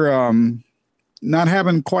they're not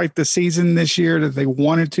having quite the season this year that they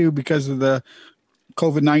wanted to because of the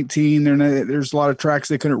COVID-19. There's a lot of tracks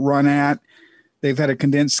they couldn't run at. They've had a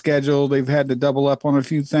condensed schedule. They've had to double up on a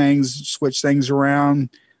few things, switch things around.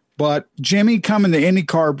 But Jimmy coming to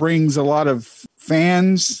IndyCar brings a lot of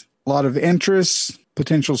fans, a lot of interest,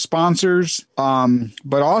 potential sponsors.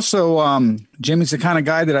 But also Jimmy's the kind of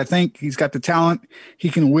guy that I think he's got the talent. He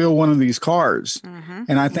can wheel one of these cars. Mm-hmm.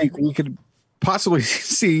 And I think we could possibly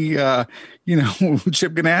see,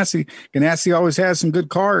 Chip Ganassi. Ganassi always has some good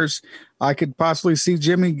cars. I could possibly see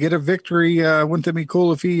Jimmy get a victory. Wouldn't it be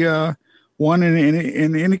cool if he won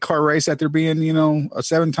in any car race after being, a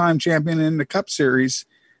 7-time champion in the Cup Series?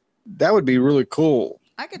 That would be really cool.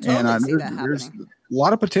 I could totally see that happening. There's a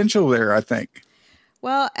lot of potential there, I think.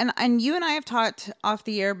 Well, and you and I have talked off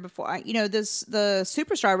the air before, the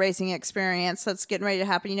Superstar Racing experience that's getting ready to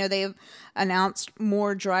happen. They've announced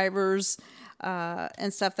more drivers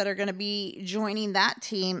and stuff that are going to be joining that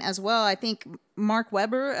team as well. I think Mark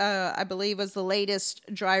Webber, I believe, was the latest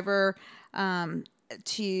driver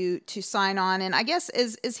to sign on. And I guess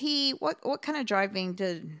is he what kind of driving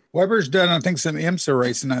did Webber's done? I think some IMSA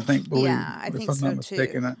racing. I think so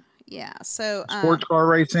too. Yeah. So sports car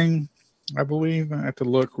racing, I believe. I have to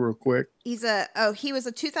look real quick. He was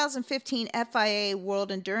a 2015 FIA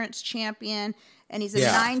World Endurance Champion, and he's a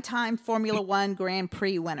 9-time Formula One Grand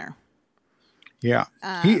Prix winner. Yeah,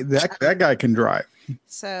 that guy can drive.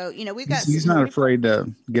 So we've got. He's not afraid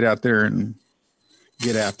to get out there and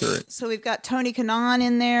get after it. So we've got Tony Kanaan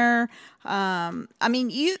in there. I mean,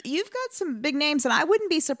 you've got some big names, and I wouldn't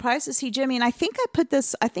be surprised to see Jimmy. And I think I put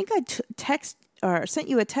this. I think I text or sent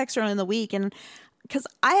you a text early in the week, and because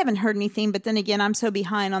I haven't heard anything. But then again, I'm so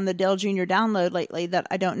behind on the Dale Jr. download lately that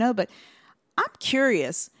I don't know. But I'm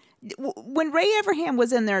curious. When Ray Everham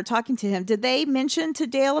was in there talking to him, did they mention to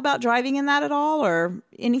Dale about driving in that at all or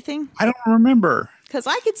anything? I don't remember. Because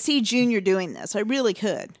I could see Junior doing this. I really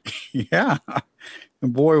could. Yeah.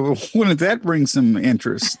 Boy, wouldn't that bring some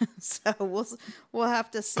interest? So we'll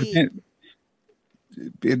have to see.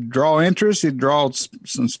 It'd draw interest. It'd draw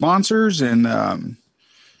some sponsors. And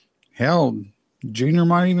hell, Junior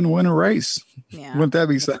might even win a race. Yeah. Wouldn't that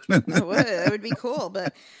be something? It would be cool.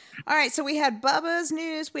 But all right, so we had Bubba's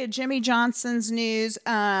news. We had Jimmy Johnson's news.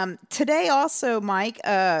 Today also, Mike,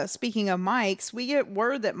 speaking of Mikes, we get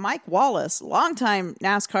word that Mike Wallace, longtime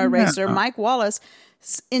NASCAR racer, Mike Wallace,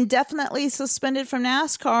 indefinitely suspended from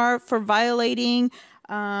NASCAR for violating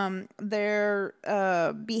their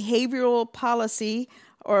behavioral policy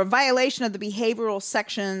or a violation of the behavioral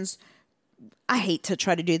sections. I hate to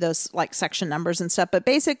try to do those like section numbers and stuff, but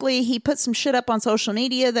basically he put some shit up on social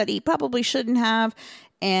media that he probably shouldn't have.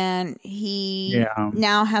 And he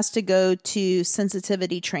now has to go to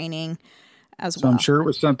sensitivity training as well. So I'm sure it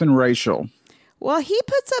was something racial. Well, he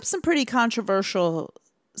puts up some pretty controversial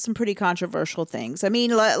things. I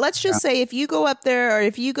mean, let's just say if you go up there or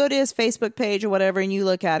if you go to his Facebook page or whatever and you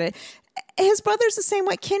look at it, his brother's the same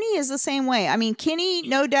way. Kenny is the same way. I mean, Kenny,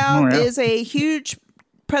 no doubt, is a huge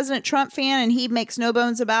President Trump fan, and he makes no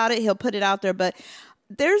bones about it. He'll put it out there. But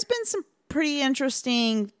there's been some pretty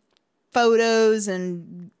interesting photos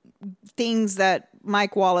and things that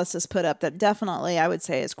Mike Wallace has put up that definitely I would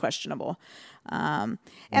say is questionable.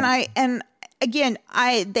 Again,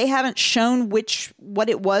 they haven't shown what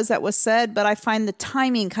it was that was said, but I find the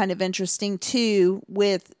timing kind of interesting too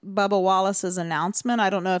with Bubba Wallace's announcement.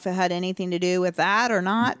 I don't know if it had anything to do with that or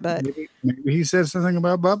not, but maybe he said something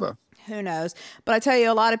about Bubba. Who knows? But I tell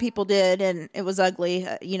you, a lot of people did, and it was ugly.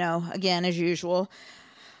 Again as usual.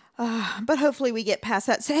 But hopefully we get past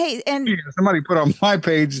that. So hey, and somebody put on my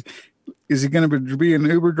page, is he going to be an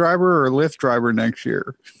Uber driver or a Lyft driver next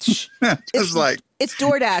year? It's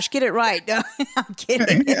DoorDash. Get it right. No, I'm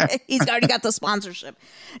kidding. Yeah. He's already got the sponsorship.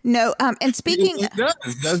 No. And speaking, he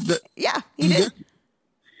does. Yeah, he did.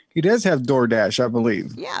 He does have DoorDash, I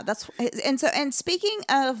believe. Yeah, and speaking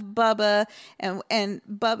of Bubba and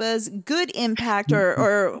Bubba's good impact,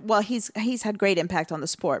 he's had great impact on the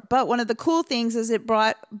sport. But one of the cool things is it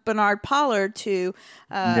brought Bernard Pollard to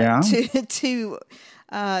us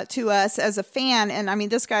as a fan. And I mean,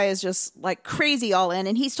 this guy is just like crazy all in.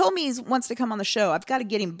 And he's told me he wants to come on the show. I've got to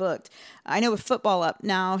get him booked. I know with football up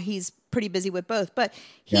now, he's pretty busy with both. But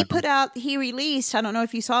he released, I don't know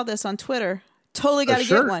if you saw this on Twitter. Totally got to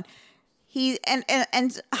get one. He and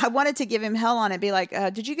I wanted to give him hell on it. Be like,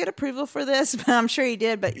 did you get approval for this? But I'm sure he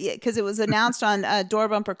did. But because it was announced on Door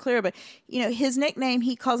Bumper Clear. But his nickname,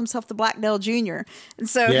 he calls himself the Blackdale Jr. And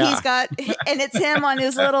so he's got, and it's him on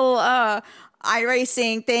his little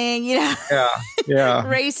iRacing thing,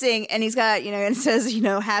 racing, and he's got and it says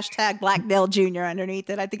hashtag Blackdale Jr. underneath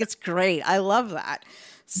it. I think it's great. I love that.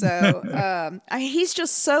 So he's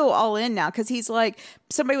just so all in now because he's like,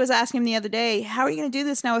 somebody was asking him the other day, how are you going to do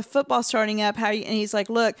this now with football starting up? And he's like,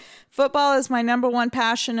 look, football is my number one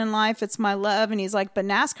passion in life. It's my love. And he's like, but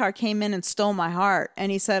NASCAR came in and stole my heart. And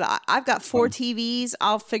he said, I've got 4 TVs.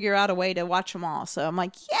 I'll figure out a way to watch them all. So I'm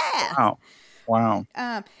like, yeah. Wow.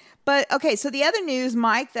 But okay, so the other news,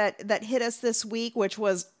 Mike, that hit us this week, which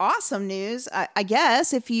was awesome news, I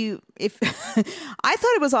guess. If I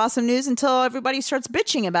thought it was awesome news until everybody starts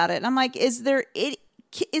bitching about it, and I'm like, is there any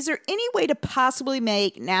way to possibly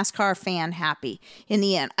make NASCAR fan happy in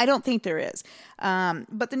the end? I don't think there is.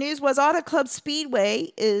 But the news was Auto Club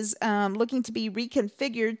Speedway is looking to be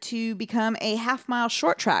reconfigured to become a half-mile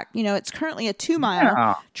short track. It's currently a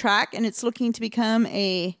 2-mile track, and it's looking to become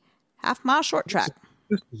a half-mile short track.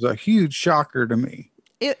 This is a huge shocker to me.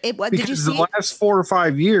 Did you see the last 4 or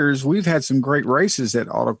 5 years, we've had some great races at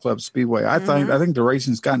Auto Club Speedway. I think the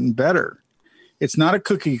racing's gotten better. It's not a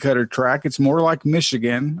cookie cutter track. It's more like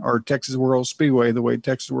Michigan or Texas World Speedway, the way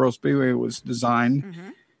Texas World Speedway was designed. Mm-hmm.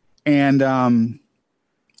 And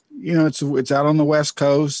it's out on the West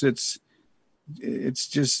Coast. It's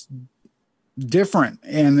just different,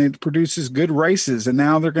 and it produces good races. And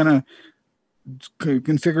now they're going to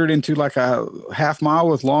configure it into like a half mile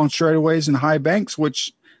with long straightaways and high banks,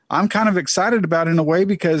 which I'm kind of excited about in a way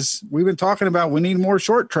because we've been talking about we need more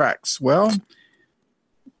short tracks. Well,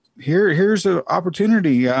 here's an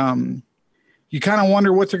opportunity. You kind of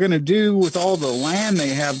wonder what they're going to do with all the land they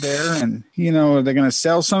have there, and are they going to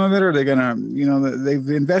sell some of it, or are they going to they've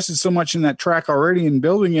invested so much in that track already in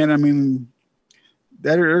building it. I mean,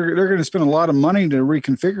 they're going to spend a lot of money to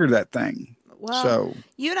reconfigure that thing. Well,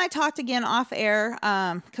 you and I talked again off air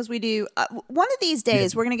because we do. One of these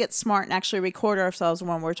days, we're going to get smart and actually record ourselves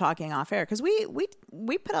when we're talking off air because we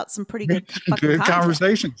put out some pretty good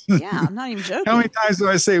conversations. Yeah, I'm not even joking. How many times do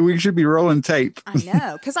I say we should be rolling tape? I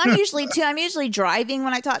know, because I'm usually driving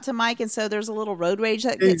when I talk to Mike, and so there's a little road rage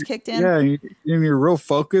that gets kicked in. Yeah, you're real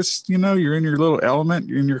focused. You're in your little element.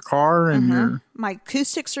 You're in your car, and my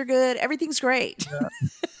acoustics are good. Everything's great. Yeah.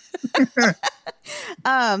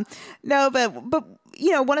 No, but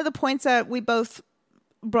one of the points that we both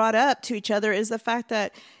brought up to each other is the fact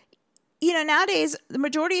that nowadays the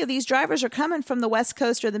majority of these drivers are coming from the West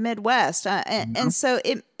Coast or the Midwest, and so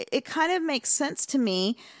it kind of makes sense to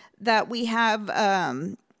me that we have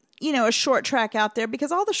a short track out there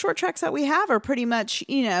because all the short tracks that we have are pretty much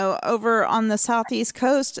over on the Southeast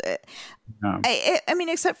coast. I mean,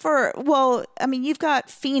 except for you've got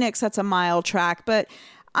Phoenix, that's a mile track, but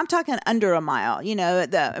I'm talking under a mile,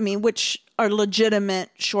 which are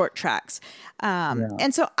legitimate short tracks.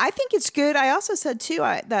 And so I think it's good. I also said too,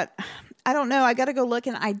 that I don't know, I got to go look,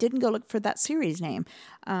 and I didn't go look for that series name,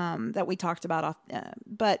 that we talked about.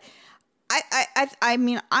 But I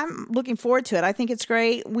mean, I'm looking forward to it. I think it's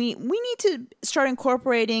great. We need to start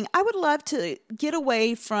incorporating. I would love to get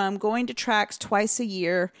away from going to tracks twice a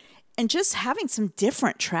year and just having some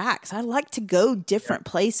different tracks. I like to go different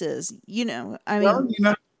places. You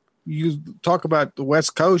talk about the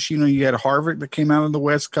West Coast. You had Harvick that came out of the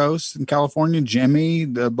West Coast in California. Jimmy,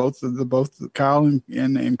 both Kyle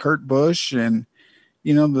and Kurt Busch, and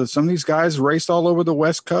some of these guys raced all over the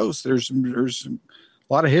West Coast. There's a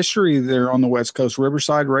lot of history there on the West Coast.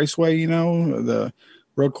 Riverside Raceway, the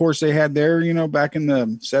road course they had there, back in the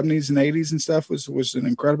 70s and 80s and stuff was an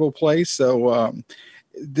incredible place. So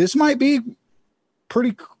this might be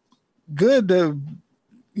pretty good to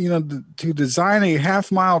design a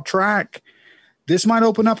half-mile track. This might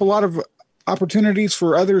open up a lot of opportunities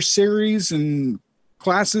for other series and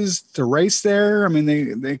classes to race there. I mean,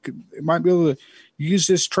 they might be able to use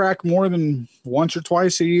this track more than once or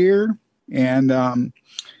twice a year. And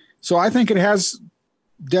so I think it has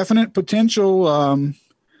definite potential.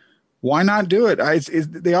 Why not do it?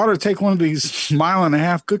 They ought to take one of these 1.5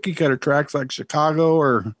 mile cookie cutter tracks like Chicago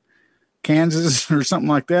or Kansas or something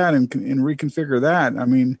like that and reconfigure that. I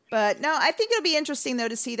mean, but no, I think it'll be interesting though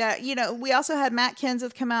to see that. We also had Matt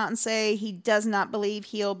Kenseth come out and say he does not believe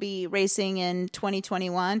he'll be racing in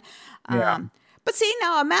 2021. Yeah. But see,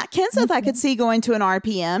 now Matt Kenseth, I could see going to an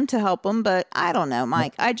RPM to help him, but I don't know,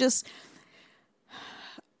 Mike. I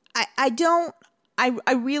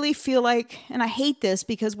really feel like, and I hate this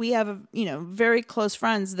because we have, very close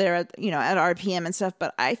friends there at RPM and stuff,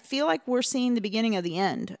 but I feel like we're seeing the beginning of the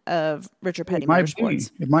end of Richard Petty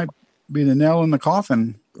Motorsports. It might be the nail in the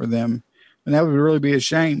coffin for them, and that would really be a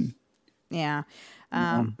shame. Yeah.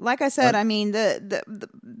 Like I said, I mean,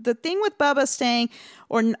 the thing with Bubba staying,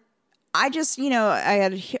 I just, I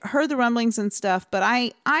had heard the rumblings and stuff, but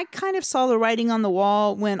I kind of saw the writing on the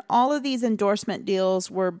wall when all of these endorsement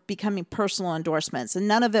deals were becoming personal endorsements, and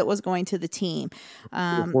none of it was going to the team.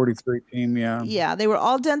 The 43 team, yeah. Yeah, they were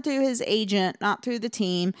all done through his agent, not through the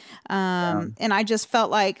team. And I just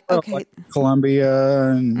felt like, okay. Like Columbia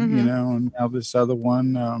and, and now this other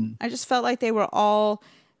one. I just felt like they were all...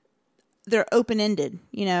 they're open-ended,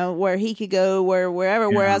 where he could go wherever,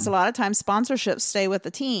 whereas a lot of times sponsorships stay with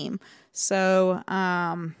the team. So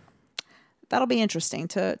that'll be interesting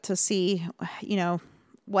to see,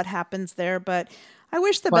 what happens there. But I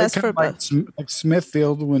wish the best for both. Like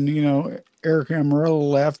Smithfield, when, Eric Amarillo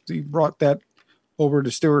left, he brought that over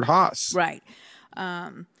to Stuart Haas. Right.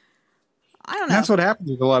 I don't know. That's what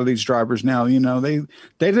happens with a lot of these drivers now. They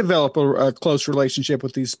develop a close relationship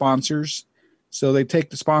with these sponsors. So they take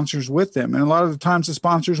the sponsors with them. And a lot of the times the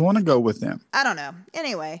sponsors want to go with them. I don't know.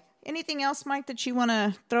 Anyway, anything else, Mike, that you want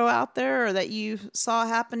to throw out there or that you saw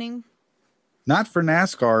happening? Not for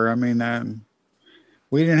NASCAR. I mean,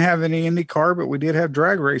 we didn't have any IndyCar, but we did have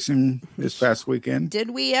drag racing this past weekend.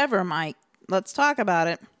 Did we ever, Mike? Let's talk about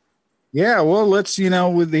it. Yeah, well, let's,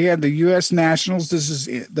 they had the U.S. Nationals. This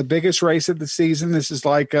is the biggest race of the season. This is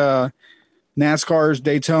like NASCAR's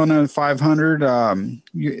Daytona 500.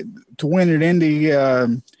 To win at Indy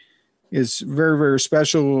is very, very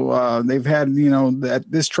special. They've had, that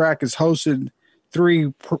this track has hosted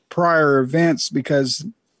 3 prior events because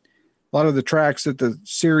a lot of the tracks that the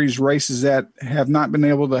series races at have not been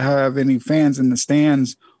able to have any fans in the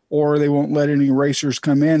stands, or they won't let any racers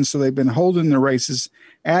come in. So they've been holding the races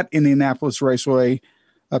at Indianapolis Raceway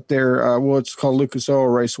up there. It's called Lucas Oil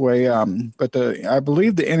Raceway. But I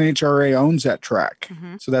believe the NHRA owns that track.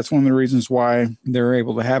 Mm-hmm. So that's one of the reasons why they're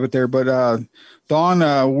able to have it there. But Dawn,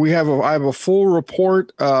 I have a full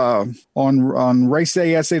report on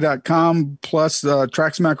racedaysa.com plus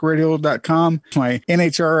TrackSmackRadio.com. My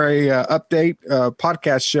NHRA update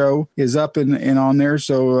podcast show is up and on there.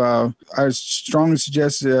 So I strongly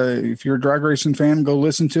suggest if you're a drag racing fan, go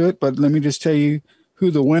listen to it. But let me just tell you who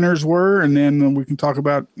the winners were, and then we can talk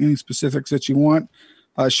about any specifics that you want.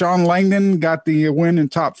 Sean Langdon got the win in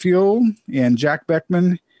Top Fuel, and Jack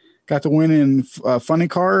Beckman got the win in Funny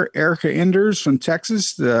Car. Erica Enders from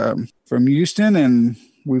Texas, from Houston, and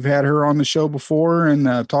we've had her on the show before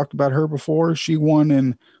and talked about her before. She won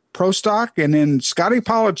in Pro Stock. And then Scotty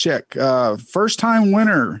Polachek, first-time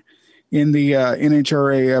winner in the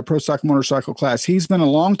NHRA Pro Stock motorcycle class. He's been a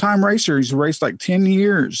long-time racer. He's raced like 10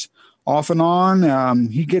 years. Off and on,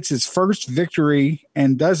 he gets his first victory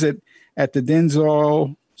and does it at the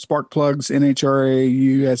Denzel Spark Plugs NHRA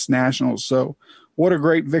US Nationals. So what a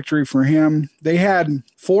great victory for him. They had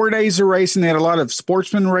 4 days of racing. They had a lot of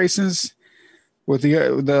sportsman races with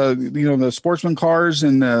the sportsman cars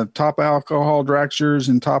and the top alcohol dragsters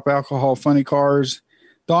and top alcohol funny cars.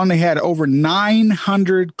 Dawn, they had over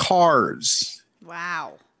 900 cars.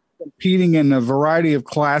 Wow. competing in a variety of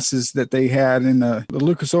classes that they had in the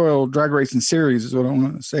Lucas Oil Drag Racing Series is what I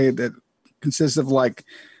want to say, that consists of like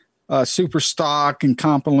super stock and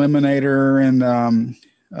comp eliminator and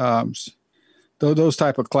those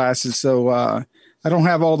type of classes. So I don't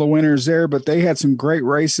have all the winners there, but they had some great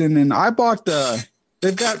racing. And I bought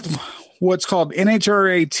they've got what's called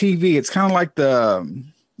NHRA TV. It's kind of like the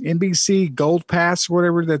NBC Gold Pass or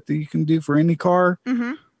whatever that you can do for IndyCar.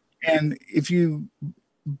 Mm-hmm. And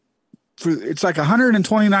it's like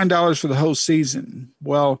 $129 for the whole season.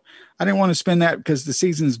 Well, I didn't want to spend that because the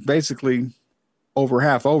season's basically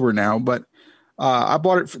half over now, but I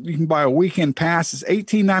bought it you can buy a weekend pass. It's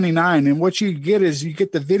 $18.99. And what you get is you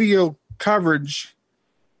get the video coverage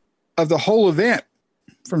of the whole event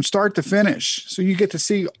from start to finish. So you get to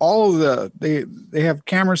see all of they have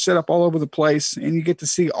cameras set up all over the place, and you get to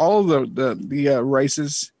see all of the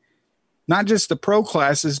races, not just the pro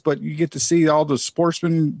classes, but you get to see all the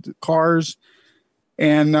sportsman cars.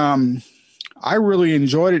 And I really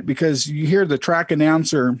enjoyed it because you hear the track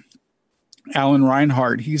announcer, Alan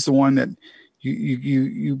Reinhardt. He's the one that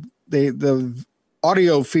the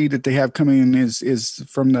audio feed that they have coming in is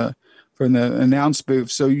from the announce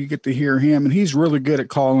booth. So you get to hear him, and he's really good at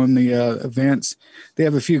calling the events. They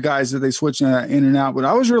have a few guys that they switch in and out, but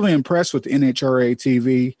I was really impressed with NHRA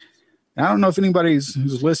TV. I don't know if anybody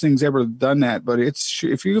who's listening has ever done that, but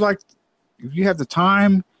if you have the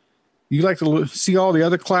time, you like to see all the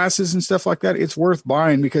other classes and stuff like that, it's worth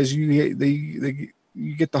buying because you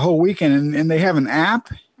get the whole weekend, and they have an app.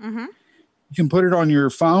 Mm-hmm. You can put it on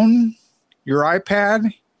your phone, your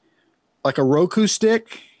iPad, like a Roku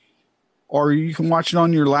stick, or you can watch it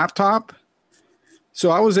on your laptop.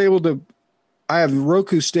 So I have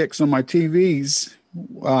Roku sticks on my TVs.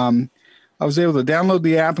 I was able to download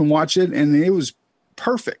the app and watch it, and it was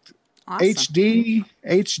perfect. Awesome.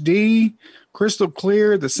 HD, crystal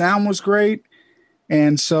clear. The sound was great.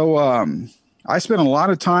 And so I spent a lot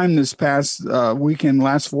of time this past weekend,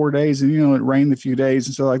 last 4 days, and, it rained a few days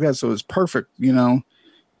and stuff like that. So it was perfect,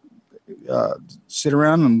 sit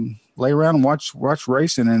around and lay around and watch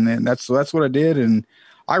racing. And that's what I did. And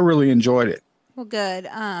I really enjoyed it. Well, good.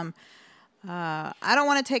 I don't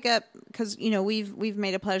want to take up because we've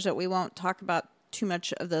made a pledge that we won't talk about too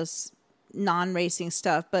much of this non-racing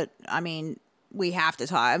stuff, but I mean we have to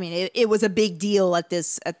talk. I mean it was a big deal at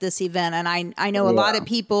this event, and I know a lot of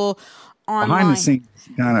people online, behind the scenes,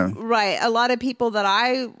 kind of right. A lot of people that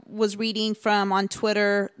I was reading from on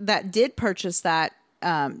Twitter that did purchase that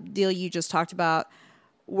deal you just talked about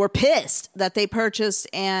were pissed that they purchased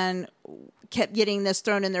and kept getting this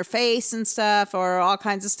thrown in their face and stuff, or all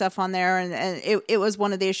kinds of stuff on there. And it was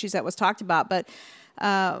one of the issues that was talked about. But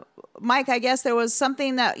Mike, I guess there was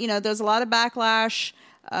something that, there's a lot of backlash.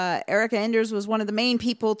 Erica Enders was one of the main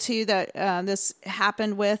people too that this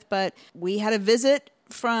happened with, but we had a visit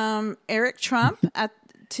from Eric Trump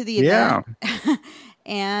to the event. Yeah.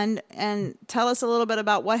 and tell us a little bit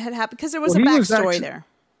about what had happened, because there was a backstory there.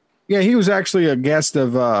 Yeah, he was actually a guest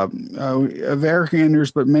of Eric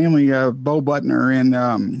Enders, but mainly Bo Butner, and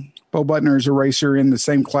Bo Butner is a racer in the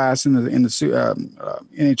same class in the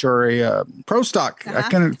NHRA Pro Stock. I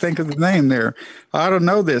can't think of the name there. I don't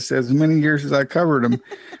know this as many years as I covered him.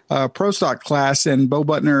 Pro Stock class, and Bo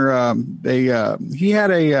Butner, he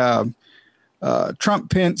had a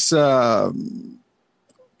Trump Pence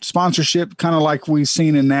sponsorship, kind of like we've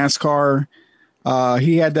seen in NASCAR.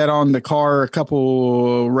 He had that on the car a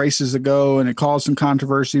couple races ago, and it caused some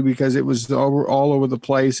controversy because it was all over the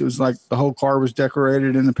place. It was like the whole car was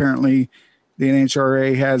decorated, and apparently the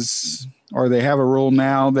NHRA they have a rule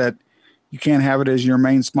now that you can't have it as your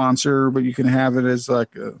main sponsor, but you can have it as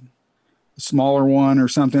like a smaller one or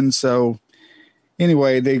something. So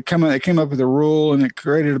anyway, they came up with a rule, and it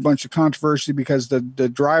created a bunch of controversy because the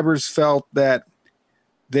drivers felt that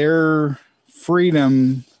their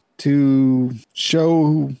freedom to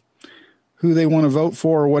show who they want to vote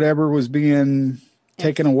for or whatever was being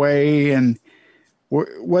taken away. And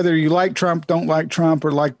whether you like Trump, don't like Trump,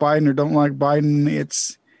 or like Biden or don't like Biden,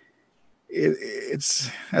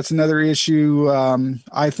 that's another issue,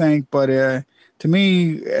 I think. But to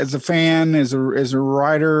me, as a fan, as a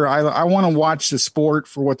rider, I want to watch the sport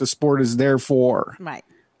for what the sport is there for. Right.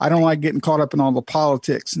 I don't like getting caught up in all the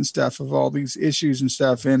politics and stuff of all these issues and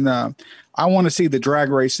stuff. And I want to see the drag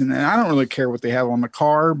racing, and I don't really care what they have on the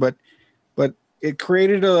car, but it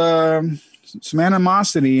created some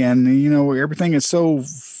animosity, and everything is so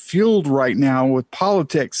fueled right now with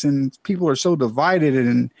politics, and people are so divided,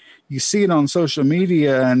 and you see it on social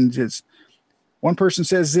media, and it's one person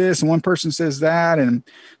says this and one person says that. And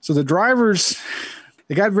so the drivers,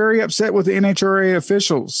 they got very upset with the NHRA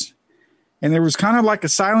officials. And there was kind of like a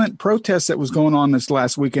silent protest that was going on this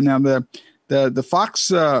last weekend. Now the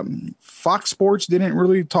Fox Sports didn't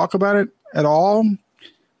really talk about it at all.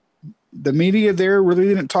 The media there really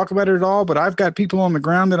didn't talk about it at all, but I've got people on the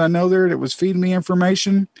ground that I know there that was feeding me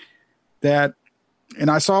information and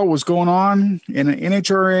I saw what was going on. And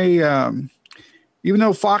NHRA, even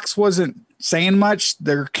though Fox wasn't saying much,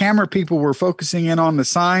 their camera people were focusing in on the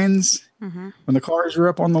signs when the cars were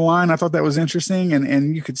up on the line. I thought that was interesting,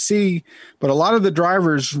 and you could see, but a lot of the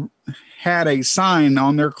drivers had a sign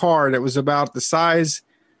on their car that was about the size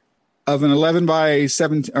of an 11 by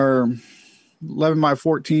 17 or 11 by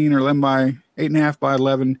 14 or 11 by 8.5 by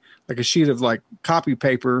 11, like a sheet of like copy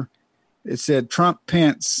paper. It said Trump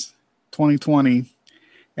Pence 2020.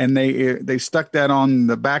 And they stuck that on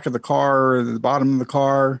the back of the car or the bottom of the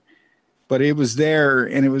car, but it was there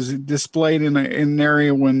and it was displayed in an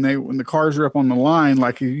area when the cars are up on the line,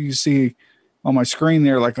 like you see on my screen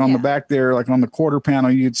there, like on the back there, like on the quarter panel,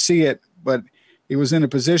 you'd see it, but it was in a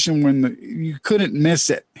position when you couldn't miss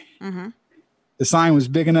it. The sign was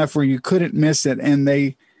big enough where you couldn't miss it, and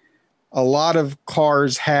a lot of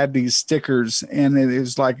cars had these stickers, and it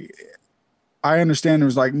was like, I understand there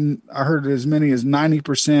was like, I heard as many as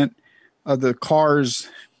 90% of the cars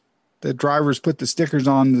that drivers put the stickers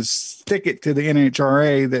on to stick it to the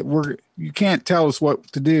NHRA that you can't tell us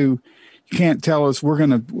what to do. You can't tell us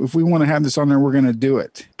if we want to have this on there, we're going to do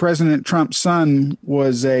it. President Trump's son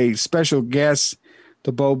was a special guest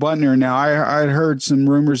to Bo Butner. Now I heard some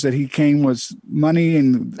rumors that he came with money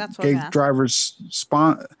and gave drivers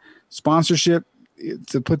sponsorship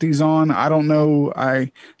to put these on. I don't know.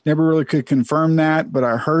 I never really could confirm that, but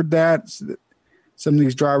I heard that some of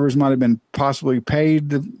these drivers might have been possibly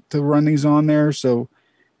paid to run these on there. So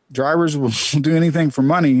drivers will do anything for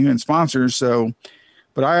money and sponsors. So,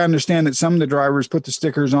 but I understand that some of the drivers put the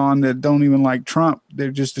stickers on that don't even like Trump.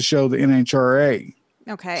 They're just to show the NHRA.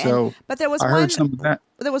 Okay. So but there was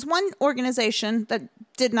there was one organization that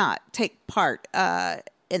did not take part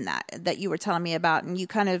in that you were telling me about, and you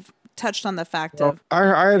kind of touched on the fact of.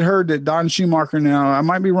 I had heard that Don Schumacher, now I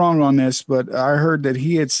might be wrong on this, but I heard that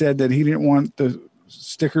he had said that he didn't want the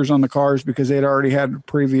stickers on the cars because they'd already had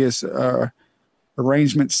previous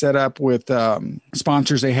arrangements set up with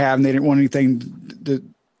sponsors they have, and they didn't want anything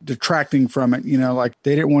detracting from it. Like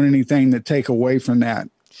they didn't want anything to take away from that.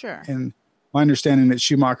 Sure. And my understanding that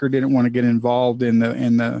Schumacher didn't want to get involved in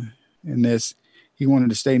this. He wanted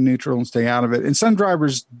to stay neutral and stay out of it. And some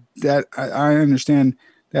drivers that I understand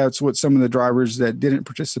that's what some of the drivers that didn't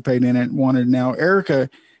participate in it wanted. Now, Erica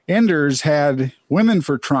Enders had Women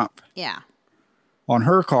for Trump on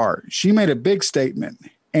her car. She made a big statement,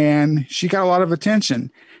 and she got a lot of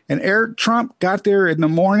attention. And Eric Trump got there in the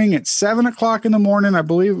morning at 7 o'clock in the morning. I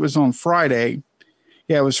believe it was on Friday.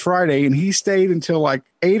 Yeah, it was Friday, and he stayed until like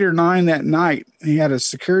 8 or 9 that night. He had a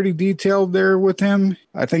security detail there with him.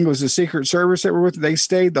 I think it was the Secret Service that were with him. They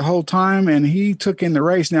stayed the whole time, and he took in the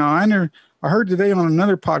race. Now, I heard today on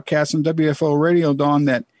another podcast on WFO Radio, Dawn,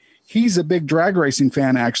 that he's a big drag racing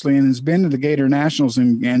fan, actually, and has been to the Gator Nationals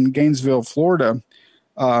in Gainesville, Florida,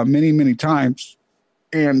 many, many times.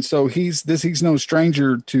 And so he's no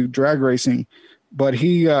stranger to drag racing, but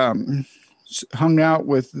he hung out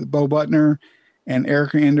with Bo Butner and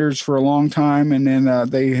Erica Enders for a long time, and then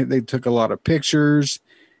they took a lot of pictures.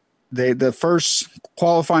 The first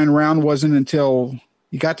qualifying round wasn't until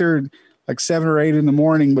you got there like 7 or 8 in the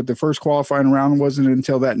morning, but the first qualifying round wasn't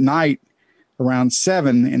until that night around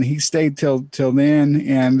 7, and he stayed till then,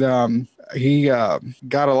 and he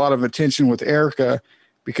got a lot of attention with Erica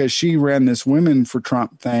because she ran this Women for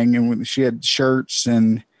Trump thing, and she had shirts,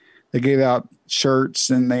 and they gave out shirts,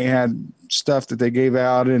 and they had stuff that they gave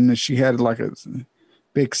out, and she had like a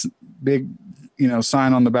big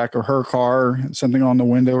sign on the back of her car, something on the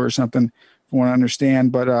window or something, from what I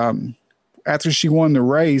understand. But after she won the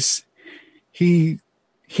race, Eric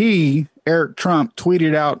Trump,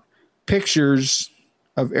 tweeted out pictures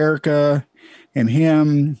of Erica and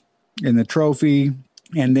him and the trophy,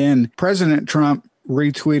 and then President Trump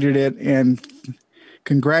retweeted it and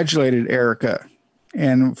congratulated Erica.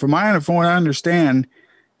 And from what I understand,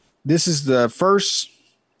 this is the first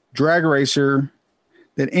drag racer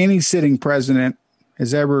that any sitting president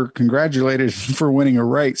has ever congratulated for winning a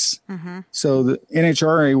race. So the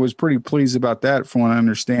NHRA was pretty pleased about that, from what I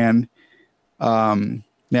understand.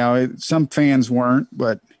 Now, some fans weren't,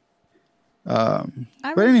 but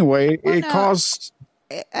anyway, caused.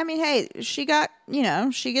 I mean, hey, she got,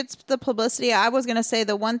 she gets the publicity. I was going to say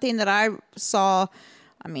the one thing that I saw,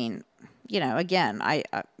 I mean, again,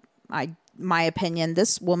 my opinion,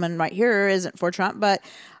 this woman right here isn't for Trump, but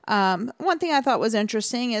one thing I thought was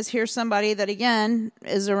interesting is here's somebody that, again,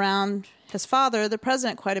 is around his father, the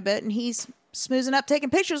president, quite a bit, and he's smoozing up, taking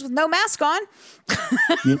pictures with no mask on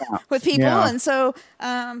with people. Yeah. And so,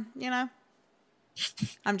 I'm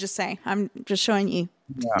just saying, I'm just showing you.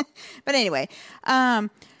 Yeah. But anyway, but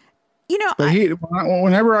when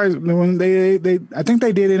they I think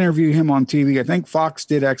they did interview him on TV. I think Fox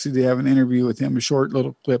did actually have an interview with him, a short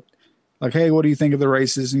little clip, like, hey, what do you think of the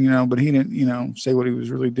races? And, but he didn't, say what he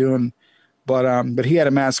was really doing. But he had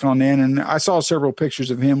a mask on then, and I saw several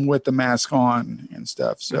pictures of him with the mask on and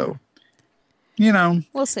stuff. So,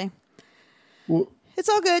 we'll see. It's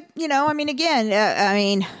all good.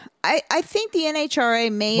 I think the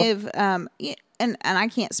NHRA may have, and I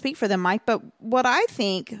can't speak for them, Mike, but what I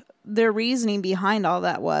think their reasoning behind all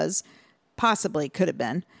that was possibly could have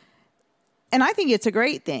been, and I think it's a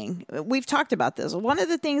great thing. We've talked about this. One of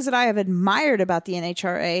the things that I have admired about the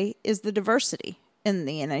NHRA is the diversity in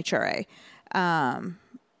the NHRA.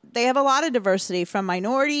 They have a lot of diversity, from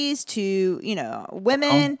minorities to,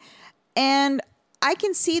 women. And I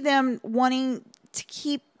can see them wanting to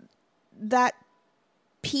keep that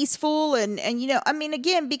peaceful and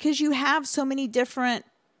again, because you have so many different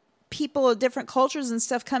people of different cultures and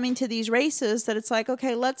stuff coming to these races, that it's like,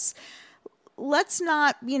 okay, let's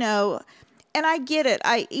not, and I get it.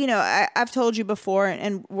 I've told you before,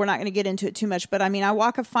 and we're not going to get into it too much, but I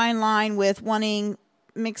walk a fine line with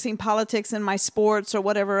mixing politics in my sports or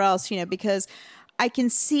whatever else, because I can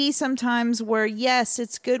see sometimes where, yes,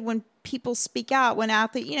 it's good when people speak out, when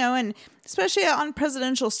athletes, and especially on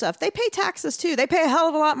presidential stuff, they pay taxes too. They pay a hell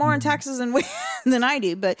of a lot more in taxes than I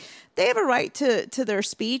do, but they have a right to their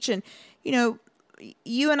speech. And,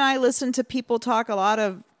 you and I listen to people talk a lot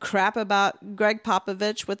of crap about Greg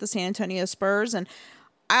Popovich with the San Antonio Spurs. And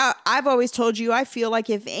I've always told you, I feel like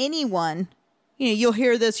if anyone, you'll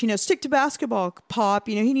hear this, stick to basketball, Pop,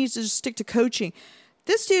 he needs to just stick to coaching.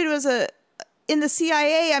 This dude was in the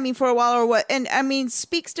CIA, for a while, or what, and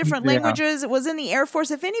speaks different languages. It was in the Air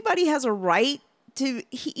Force. If anybody has a right to,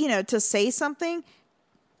 to say something,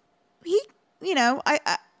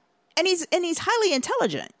 and he's highly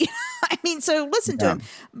intelligent. So listen to him.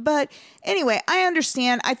 But anyway, I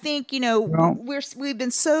understand. I think, we've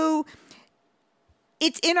been so,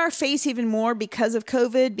 it's in our face even more because of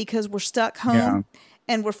COVID, because we're stuck home.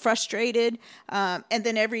 And we're frustrated. And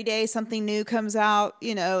then every day something new comes out,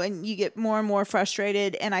 and you get more and more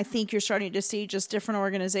frustrated. And I think you're starting to see just different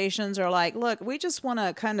organizations are like, look, we just want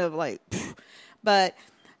to kind of like, but.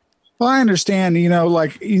 Well, I understand,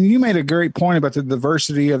 you made a great point about the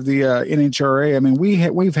diversity of the NHRA.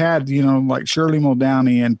 We've had, like Shirley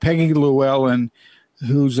Muldowney and Peggy Llewellyn,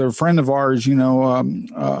 who's a friend of ours,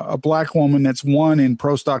 a black woman that's won in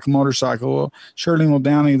pro stock motorcycle. Shirley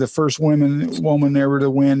Muldowney, the first woman ever to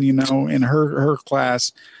win, in her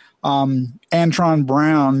class. Antron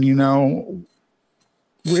Brown,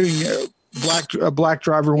 winning a black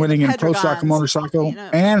driver winning in pro stock motorcycle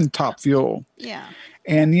and Top Fuel. Yeah.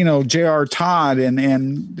 And, J.R. Todd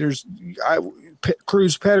and there's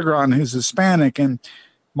Cruz Pedregon, who's Hispanic, and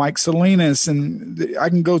Mike Salinas, and I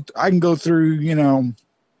can go through,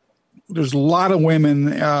 there's a lot of women,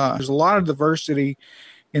 there's a lot of diversity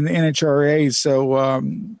in the NHRA. So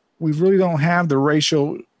we really don't have the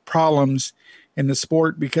racial problems in the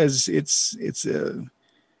sport, because it's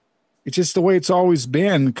just the way it's always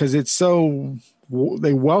been, because they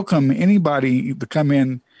welcome anybody to come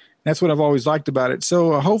in. That's what I've always liked about it.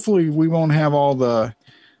 So hopefully we won't have all the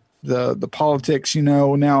politics,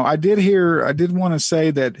 Now I did want to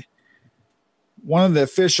say that one of the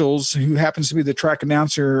officials, who happens to be the track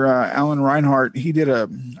announcer, Alan Reinhart, I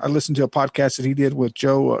listened to a podcast that he did with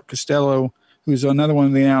Joe Costello, who's another one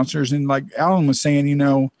of the announcers. And like Alan was saying,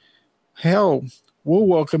 hell, we'll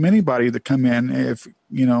welcome anybody to come in. If,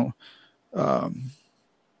 if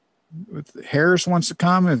Harris wants to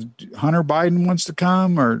come, if Hunter Biden wants to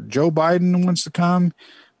come, or Joe Biden wants to come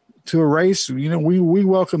to a race, we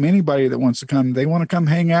welcome anybody that wants to come. They want to come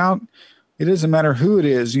hang out. It doesn't matter who it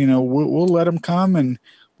is, we'll let them come, and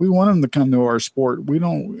we want them to come to our sport. We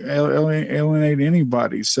don't alienate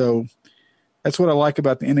anybody. So that's what I like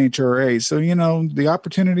about the NHRA. So, the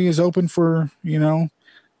opportunity is open for, the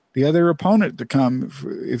other opponent to come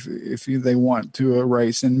if they want to a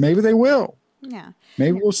race, and maybe they will. Yeah.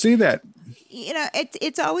 Maybe we'll see that.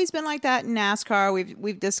 It's always been like that in NASCAR.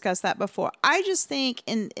 We've discussed that before. I just think,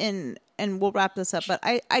 and we'll wrap this up, but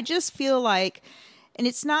I just feel like, and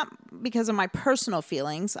it's not because of my personal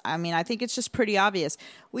feelings. I think it's just pretty obvious.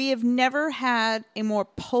 We have never had a more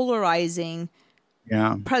polarizing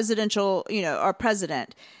presidential, or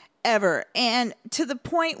president ever. And to the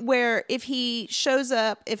point where if he shows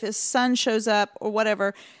up, if his son shows up or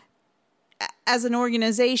whatever, as an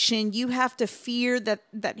organization, you have to fear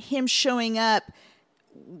that him showing up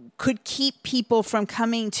could keep people from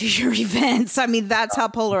coming to your events. I mean, that's how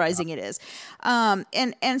polarizing it is.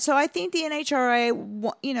 And so I think the NHRA,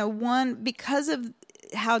 one, because of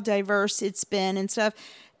how diverse it's been and stuff,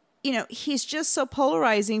 he's just so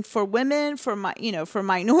polarizing for women, for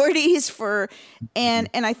minorities, and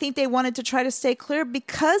I think they wanted to try to stay clear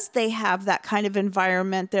because they have that kind of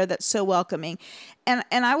environment there that's so welcoming. And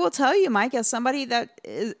I will tell you, Mike, as somebody that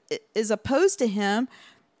is opposed to him,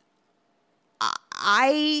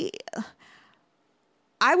 I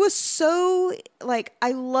was so,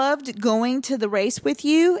 I loved going to the race with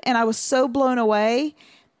you, and I was so blown away.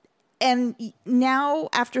 And now,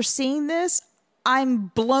 after seeing this, I'm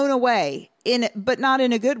blown away but not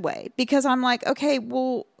in a good way, because I'm like, okay,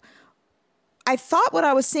 well, I thought what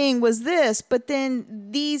I was seeing was this, but then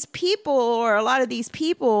these people, or a lot of these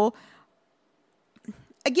people,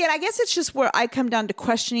 again, I guess it's just where I come down to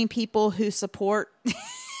questioning people who support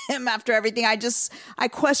him after everything. I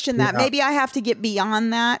question that. Yeah. Maybe I have to get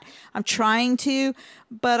beyond that. I'm trying to,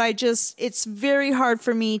 but it's very hard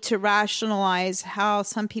for me to rationalize how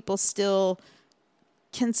some people still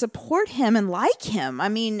can support him and like him. I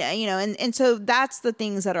mean, and so that's the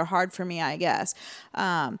things that are hard for me, I guess.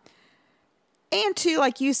 And too,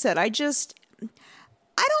 like you said, I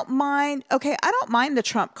don't mind the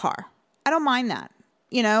Trump car. I don't mind that.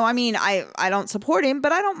 I don't support him,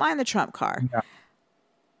 but I don't mind the Trump car. Yeah.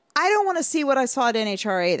 I don't want to see what I saw at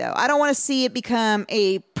NHRA, though. I don't want to see it become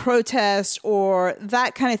a protest or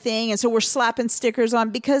that kind of thing. And so we're slapping stickers on,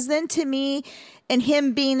 because then to me, and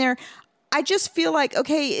him being there, I just feel like,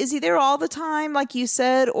 okay, is he there all the time, like you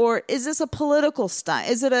said, or is this a political stunt?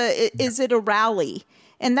 Is it a rally?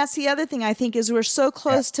 And that's the other thing I think is we're so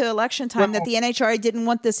close to election time that the NHRA didn't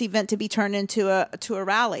want this event to be turned into a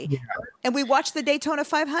rally. Yeah. And we watched the Daytona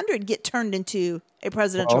 500 get turned into a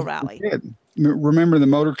presidential rally. Remember the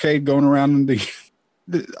motorcade going around?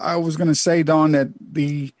 I was going to say, Dawn, that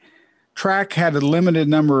the track had a limited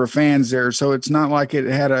number of fans there, so it's not like it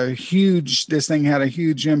had this thing had a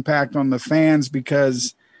huge impact on the fans,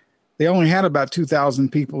 because they only had about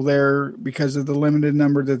 2,000 people there because of the limited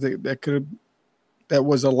number that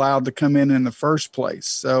was allowed to come in the first place.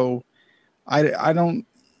 So I don't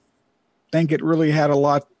think it really had a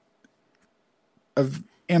lot of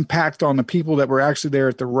impact on the people that were actually there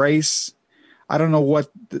at the race. I don't know what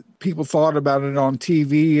people thought about it on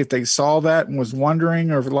TV, if they saw that and was wondering,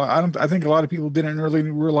 or I think a lot of people didn't really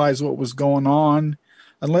realize what was going on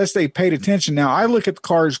unless they paid attention. Now, I look at the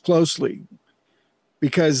cars closely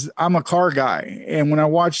because I'm a car guy, and when I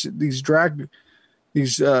watch these drag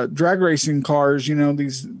racing cars,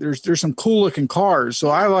 there's some cool looking cars. So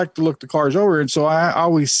I like to look the cars over, and so I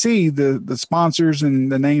always see the sponsors and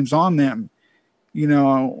the names on them,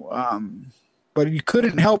 but you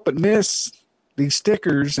couldn't help but miss these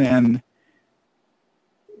stickers, and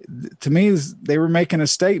to me, they were making a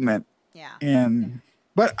statement. Yeah.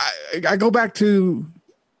 But I go back to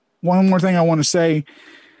one more thing I want to say.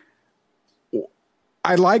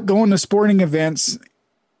 I like going to sporting events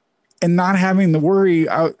and not having to worry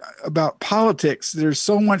about politics. There's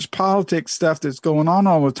so much politics stuff that's going on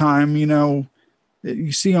all the time, that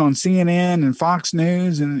you see on CNN and Fox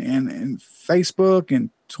News and Facebook and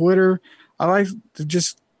Twitter. I like to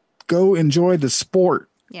just go enjoy the sport.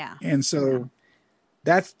 Yeah. And so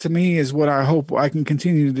that, to me, is what I hope I can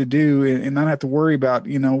continue to do, and not have to worry about,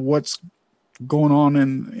 what's going on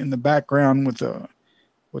in the background with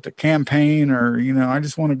the campaign, or, I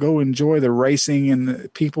just want to go enjoy the racing and the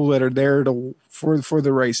people that are there for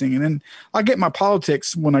the racing. And then I get my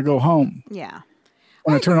politics when I go home. Yeah.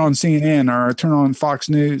 When I turn on CNN or I turn on Fox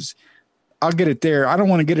News, I'll get it there. I don't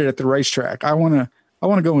want to get it at the racetrack. I want to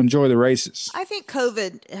go enjoy the races. I think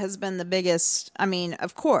COVID has been the biggest,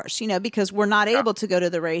 of course, because we're not able to go to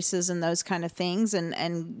the races and those kind of things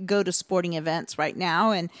and go to sporting events right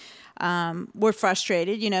now. And we're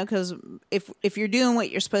frustrated, because if you're doing what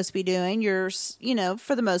you're supposed to be doing, you're,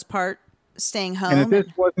 for the most part, staying home. And if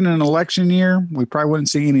this wasn't an election year, we probably wouldn't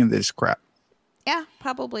see any of this crap. Yeah,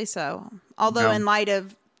 probably so. Although in light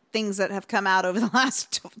of things that have come out over the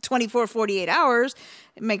last 24, 48 hours,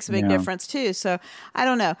 it makes a big difference too. So I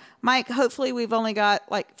don't know, Mike, hopefully we've only got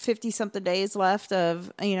like 50 something days left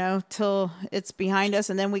of, till it's behind us,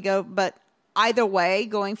 and then we go. But either way,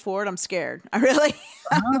 going forward, I'm scared. I really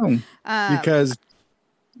am. Because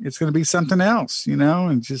it's going to be something else,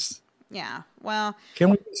 and just. Yeah. Well, can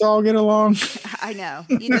we just all get along? I know.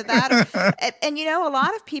 Either that or, and a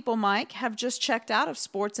lot of people, Mike, have just checked out of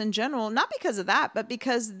sports in general, not because of that, but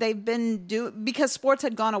because they've been because sports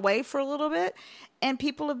had gone away for a little bit, and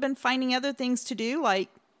people have been finding other things to do, like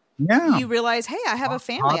you realize, hey, I have a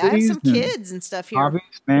family. I have some kids and stuff here. Hobbies,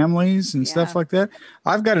 families, and stuff like that.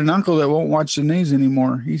 I've got an uncle that won't watch the news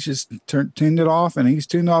anymore. He's just tuned it off, and he's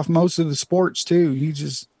tuned off most of the sports too. He's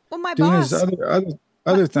just doing his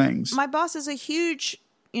other things. My boss is a huge,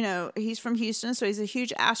 he's from Houston, so he's a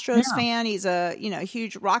huge Astros fan. He's a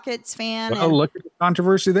huge Rockets fan. Well, look at the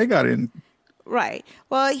controversy they got in. Right.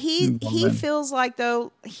 Well, he feels like,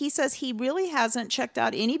 though, he says he really hasn't checked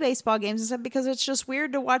out any baseball games and stuff because it's just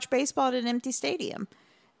weird to watch baseball at an empty stadium.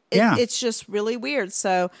 It's just really weird.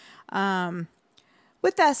 So,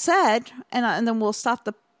 with that said, and then we'll stop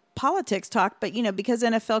the politics talk, but, because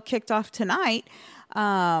NFL kicked off tonight,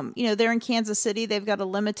 they're in Kansas City. They've got a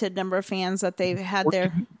limited number of fans that they've had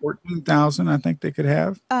there. 14,000, I think they could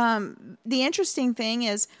have. The interesting thing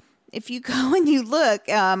is, if you go and you look,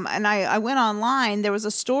 and I went online, there was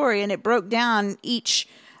a story and it broke down each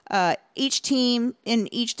team in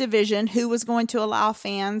each division, who was going to allow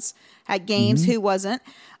fans at games, who wasn't.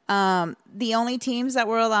 The only teams that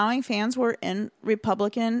were allowing fans were in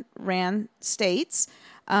Republican-ran states,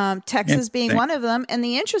 Texas being one of them. And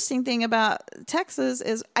the interesting thing about Texas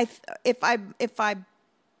is, I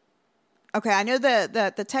know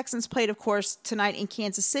that the Texans played, of course, tonight in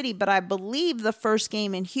Kansas City, but I believe the first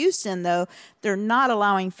game in Houston, though, they're not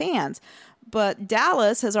allowing fans. But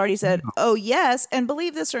Dallas has already said, oh, yes, and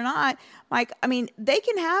believe this or not, Mike, I mean, they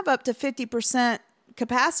can have up to 50%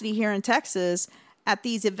 capacity here in Texas at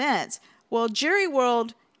these events. Well, Jerry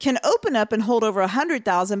World can open up and hold over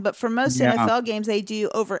 100,000, but for most NFL games, they do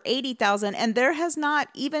over 80,000, and there has not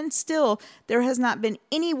been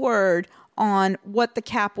any word on what the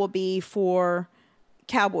cap will be for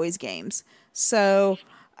Cowboys games. So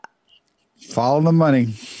follow the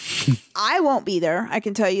money. I won't be there. I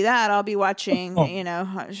can tell you that. I'll be watching,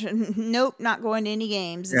 nope, not going to any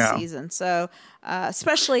games this season. So,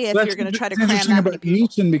 especially if you're going to try to cram that many people.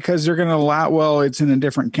 Houston, because they're going to allow, it's in a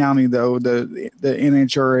different county though. The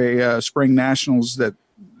NHRA Spring Nationals that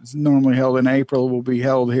is normally held in April will be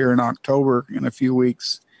held here in October in a few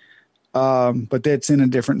weeks. But that's in a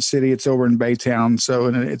different city. It's over in Baytown. So,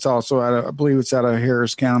 and it's also I believe it's out of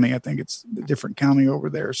Harris County. I think it's a different county over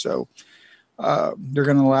there. So, they're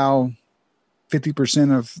going to allow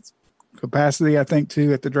 50% of capacity, I think,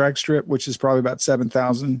 too, at the drag strip, which is probably about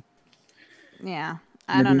 7,000. Yeah.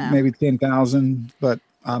 I don't know. Maybe 10,000, but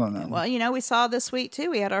I don't know. Well, we saw this week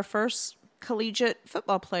too. We had our first collegiate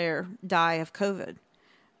football player die of COVID,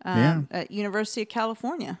 at University of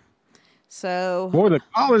California. So, boy, the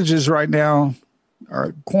colleges right now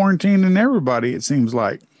are quarantining everybody, it seems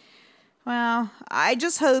like. Well, I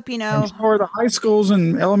just hope, And so are the high schools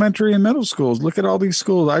and elementary and middle schools. Look at all these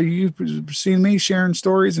schools. You've seen me sharing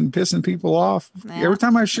stories and pissing people off. Yeah. Every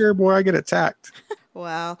time I share, boy, I get attacked.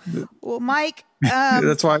 Wow. Well, Mike.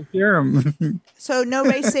 That's why I share them. So no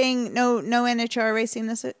racing, no NHRA racing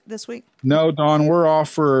this week? No, Dawn, we're off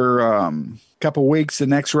for a couple weeks. The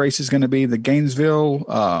next race is going to be the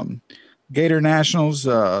Gainesville Gator Nationals,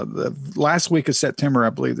 the last week of September,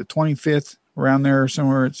 I believe, the 25th, around there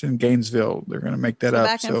somewhere. It's in Gainesville. They're going to make that up.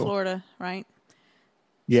 Back in Florida, right?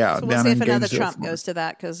 Yeah. So we'll see if another Trump goes to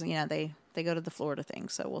that because, they go to the Florida thing.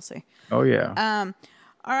 So we'll see. Oh, yeah.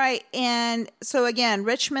 All right. And so, again,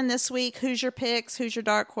 Richmond this week. Who's your picks? Who's your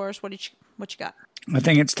dark horse? What you got? I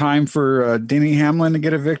think it's time for Denny Hamlin to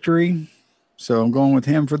get a victory. So I'm going with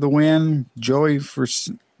him for the win. Joey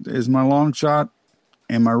is my long shot.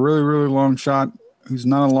 And my really, really long shot, who's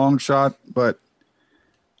not a long shot, but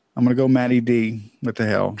I'm going to go Matty D. What the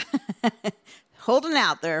hell? Holding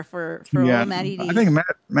out there for old Matty D. I think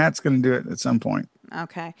Matt's going to do it at some point.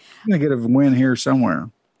 Okay. I'm going to get a win here somewhere.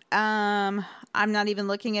 I'm not even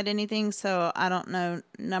looking at anything, so I don't know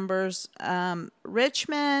numbers.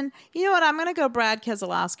 Richmond, you know what? I'm going to go Brad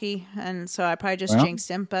Keselowski, and so I probably just jinxed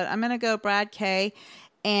him, but I'm going to go Brad K,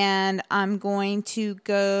 and I'm going to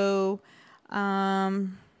go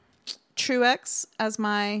Truex as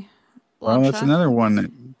my long shot. That's another one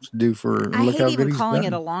that's due for. I hate even calling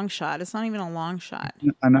it a long shot. It's not even a long shot.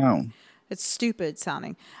 I know. It's stupid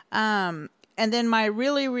sounding. And then my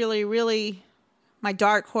really, really, really, my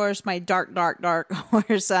dark horse, my dark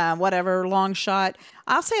horse, whatever, long shot.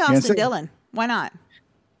 I'll say Austin Dillon. Why not?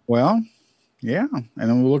 Well, yeah.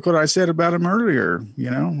 And look what I said about him earlier.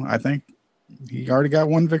 I think he already got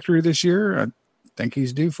one victory this year. I think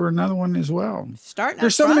he's due for another one as well.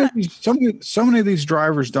 There's so many of these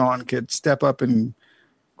drivers, Dawn, could step up and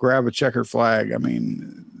grab a checker flag. I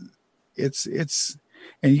mean, it's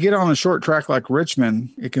and you get on a short track like Richmond,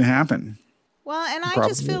 it can happen. Well, and I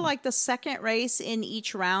just feel like the second race in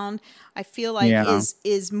each round, I feel like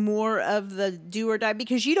is more of the do or die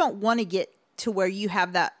because you don't want to get to where you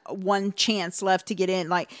have that one chance left to get in.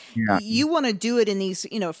 Like you want to do it in these,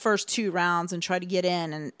 first 2 rounds and try to get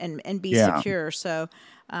in and be secure. So,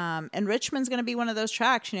 and Richmond's going to be one of those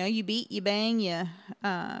tracks, you beat, you bang,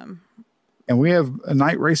 and we have a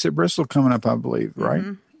night race at Bristol coming up, I believe, right?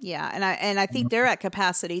 Mm-hmm. Yeah. And I think they're at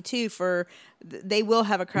capacity too they will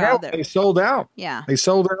have a crowd there. They sold out. Yeah. They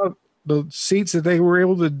sold out the seats that they were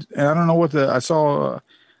able to, and I don't know what I saw,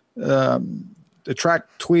 the track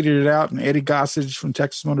tweeted it out, and Eddie Gossage from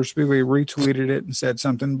Texas Motor Speedway retweeted it and said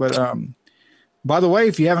something. But by the way,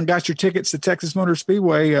 if you haven't got your tickets to Texas Motor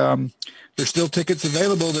Speedway, there's still tickets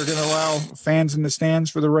available. They're going to allow fans in the stands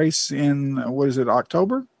for the race in,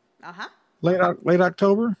 October? Uh-huh. Late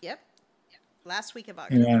October? Yep. Last week of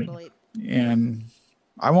October, I believe. And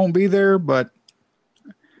I won't be there, but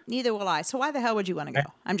neither will I. So why the hell would you want to go?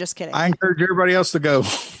 I'm just kidding. I encourage everybody else to go.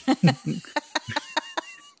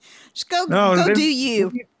 Just go do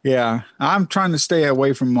you. Yeah. I'm trying to stay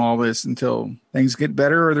away from all this until things get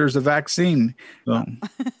better or there's a vaccine. So.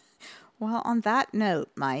 Well, on that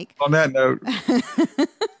note, Mike. On that note,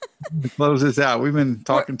 to close this out. We've been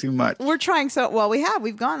talking too much. We're trying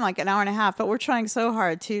we've gone like an hour and a half, but we're trying so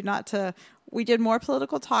hard we did more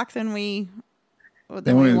political talk than we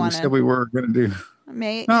wanted. Said we were going to do.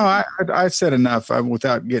 No, I said enough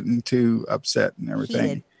without getting too upset and everything.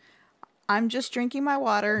 Heated. I'm just drinking my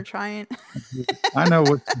water and trying. I know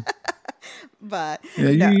what. But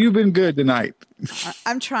you've been good tonight.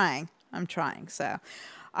 I'm trying. So,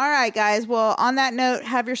 all right, guys. Well, on that note,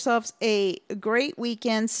 have yourselves a great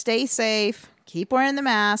weekend. Stay safe. Keep wearing the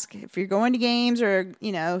mask. If you're going to games or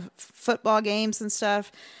football games and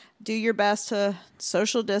stuff, do your best to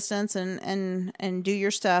social distance and do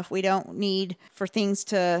your stuff. We don't need for things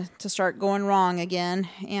to start going wrong again.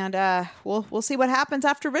 And we'll see what happens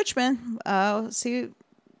after Richmond. See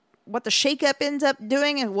what the shakeup ends up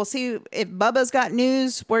doing, and we'll see if Bubba's got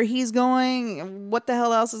news where he's going and what the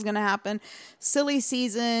hell else is going to happen. Silly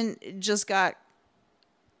season just got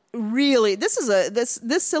really. This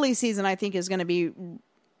silly season I think is going to be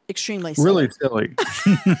extremely silly. Really silly.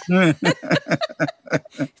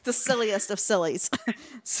 The silliest of sillies.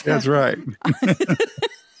 So, that's right.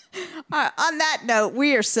 On that note,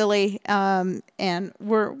 we are silly, and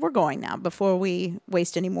we're going now before we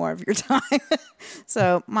waste any more of your time.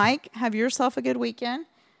 So, Mike, have yourself a good weekend,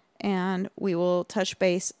 and we will touch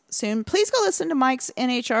base soon. Please go listen to Mike's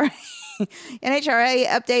NHRA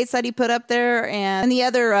updates that he put up there, and the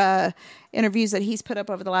other interviews that he's put up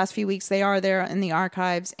over the last few weeks. They are there in the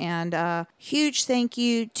archives. And huge thank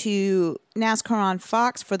you to NASCAR on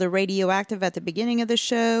Fox for the radioactive at the beginning of the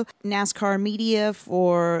show, NASCAR Media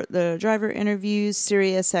for the driver interviews,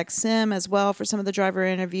 SiriusXM as well for some of the driver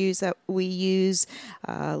interviews that we use.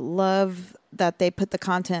 Love that they put the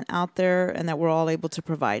content out there and that we're all able to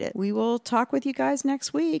provide it. We will talk with you guys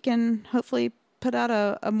next week and hopefully put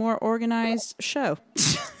out a more organized show.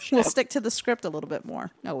 We'll stick to the script a little bit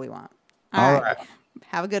more. No, we won't. All right.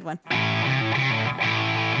 Have a good one.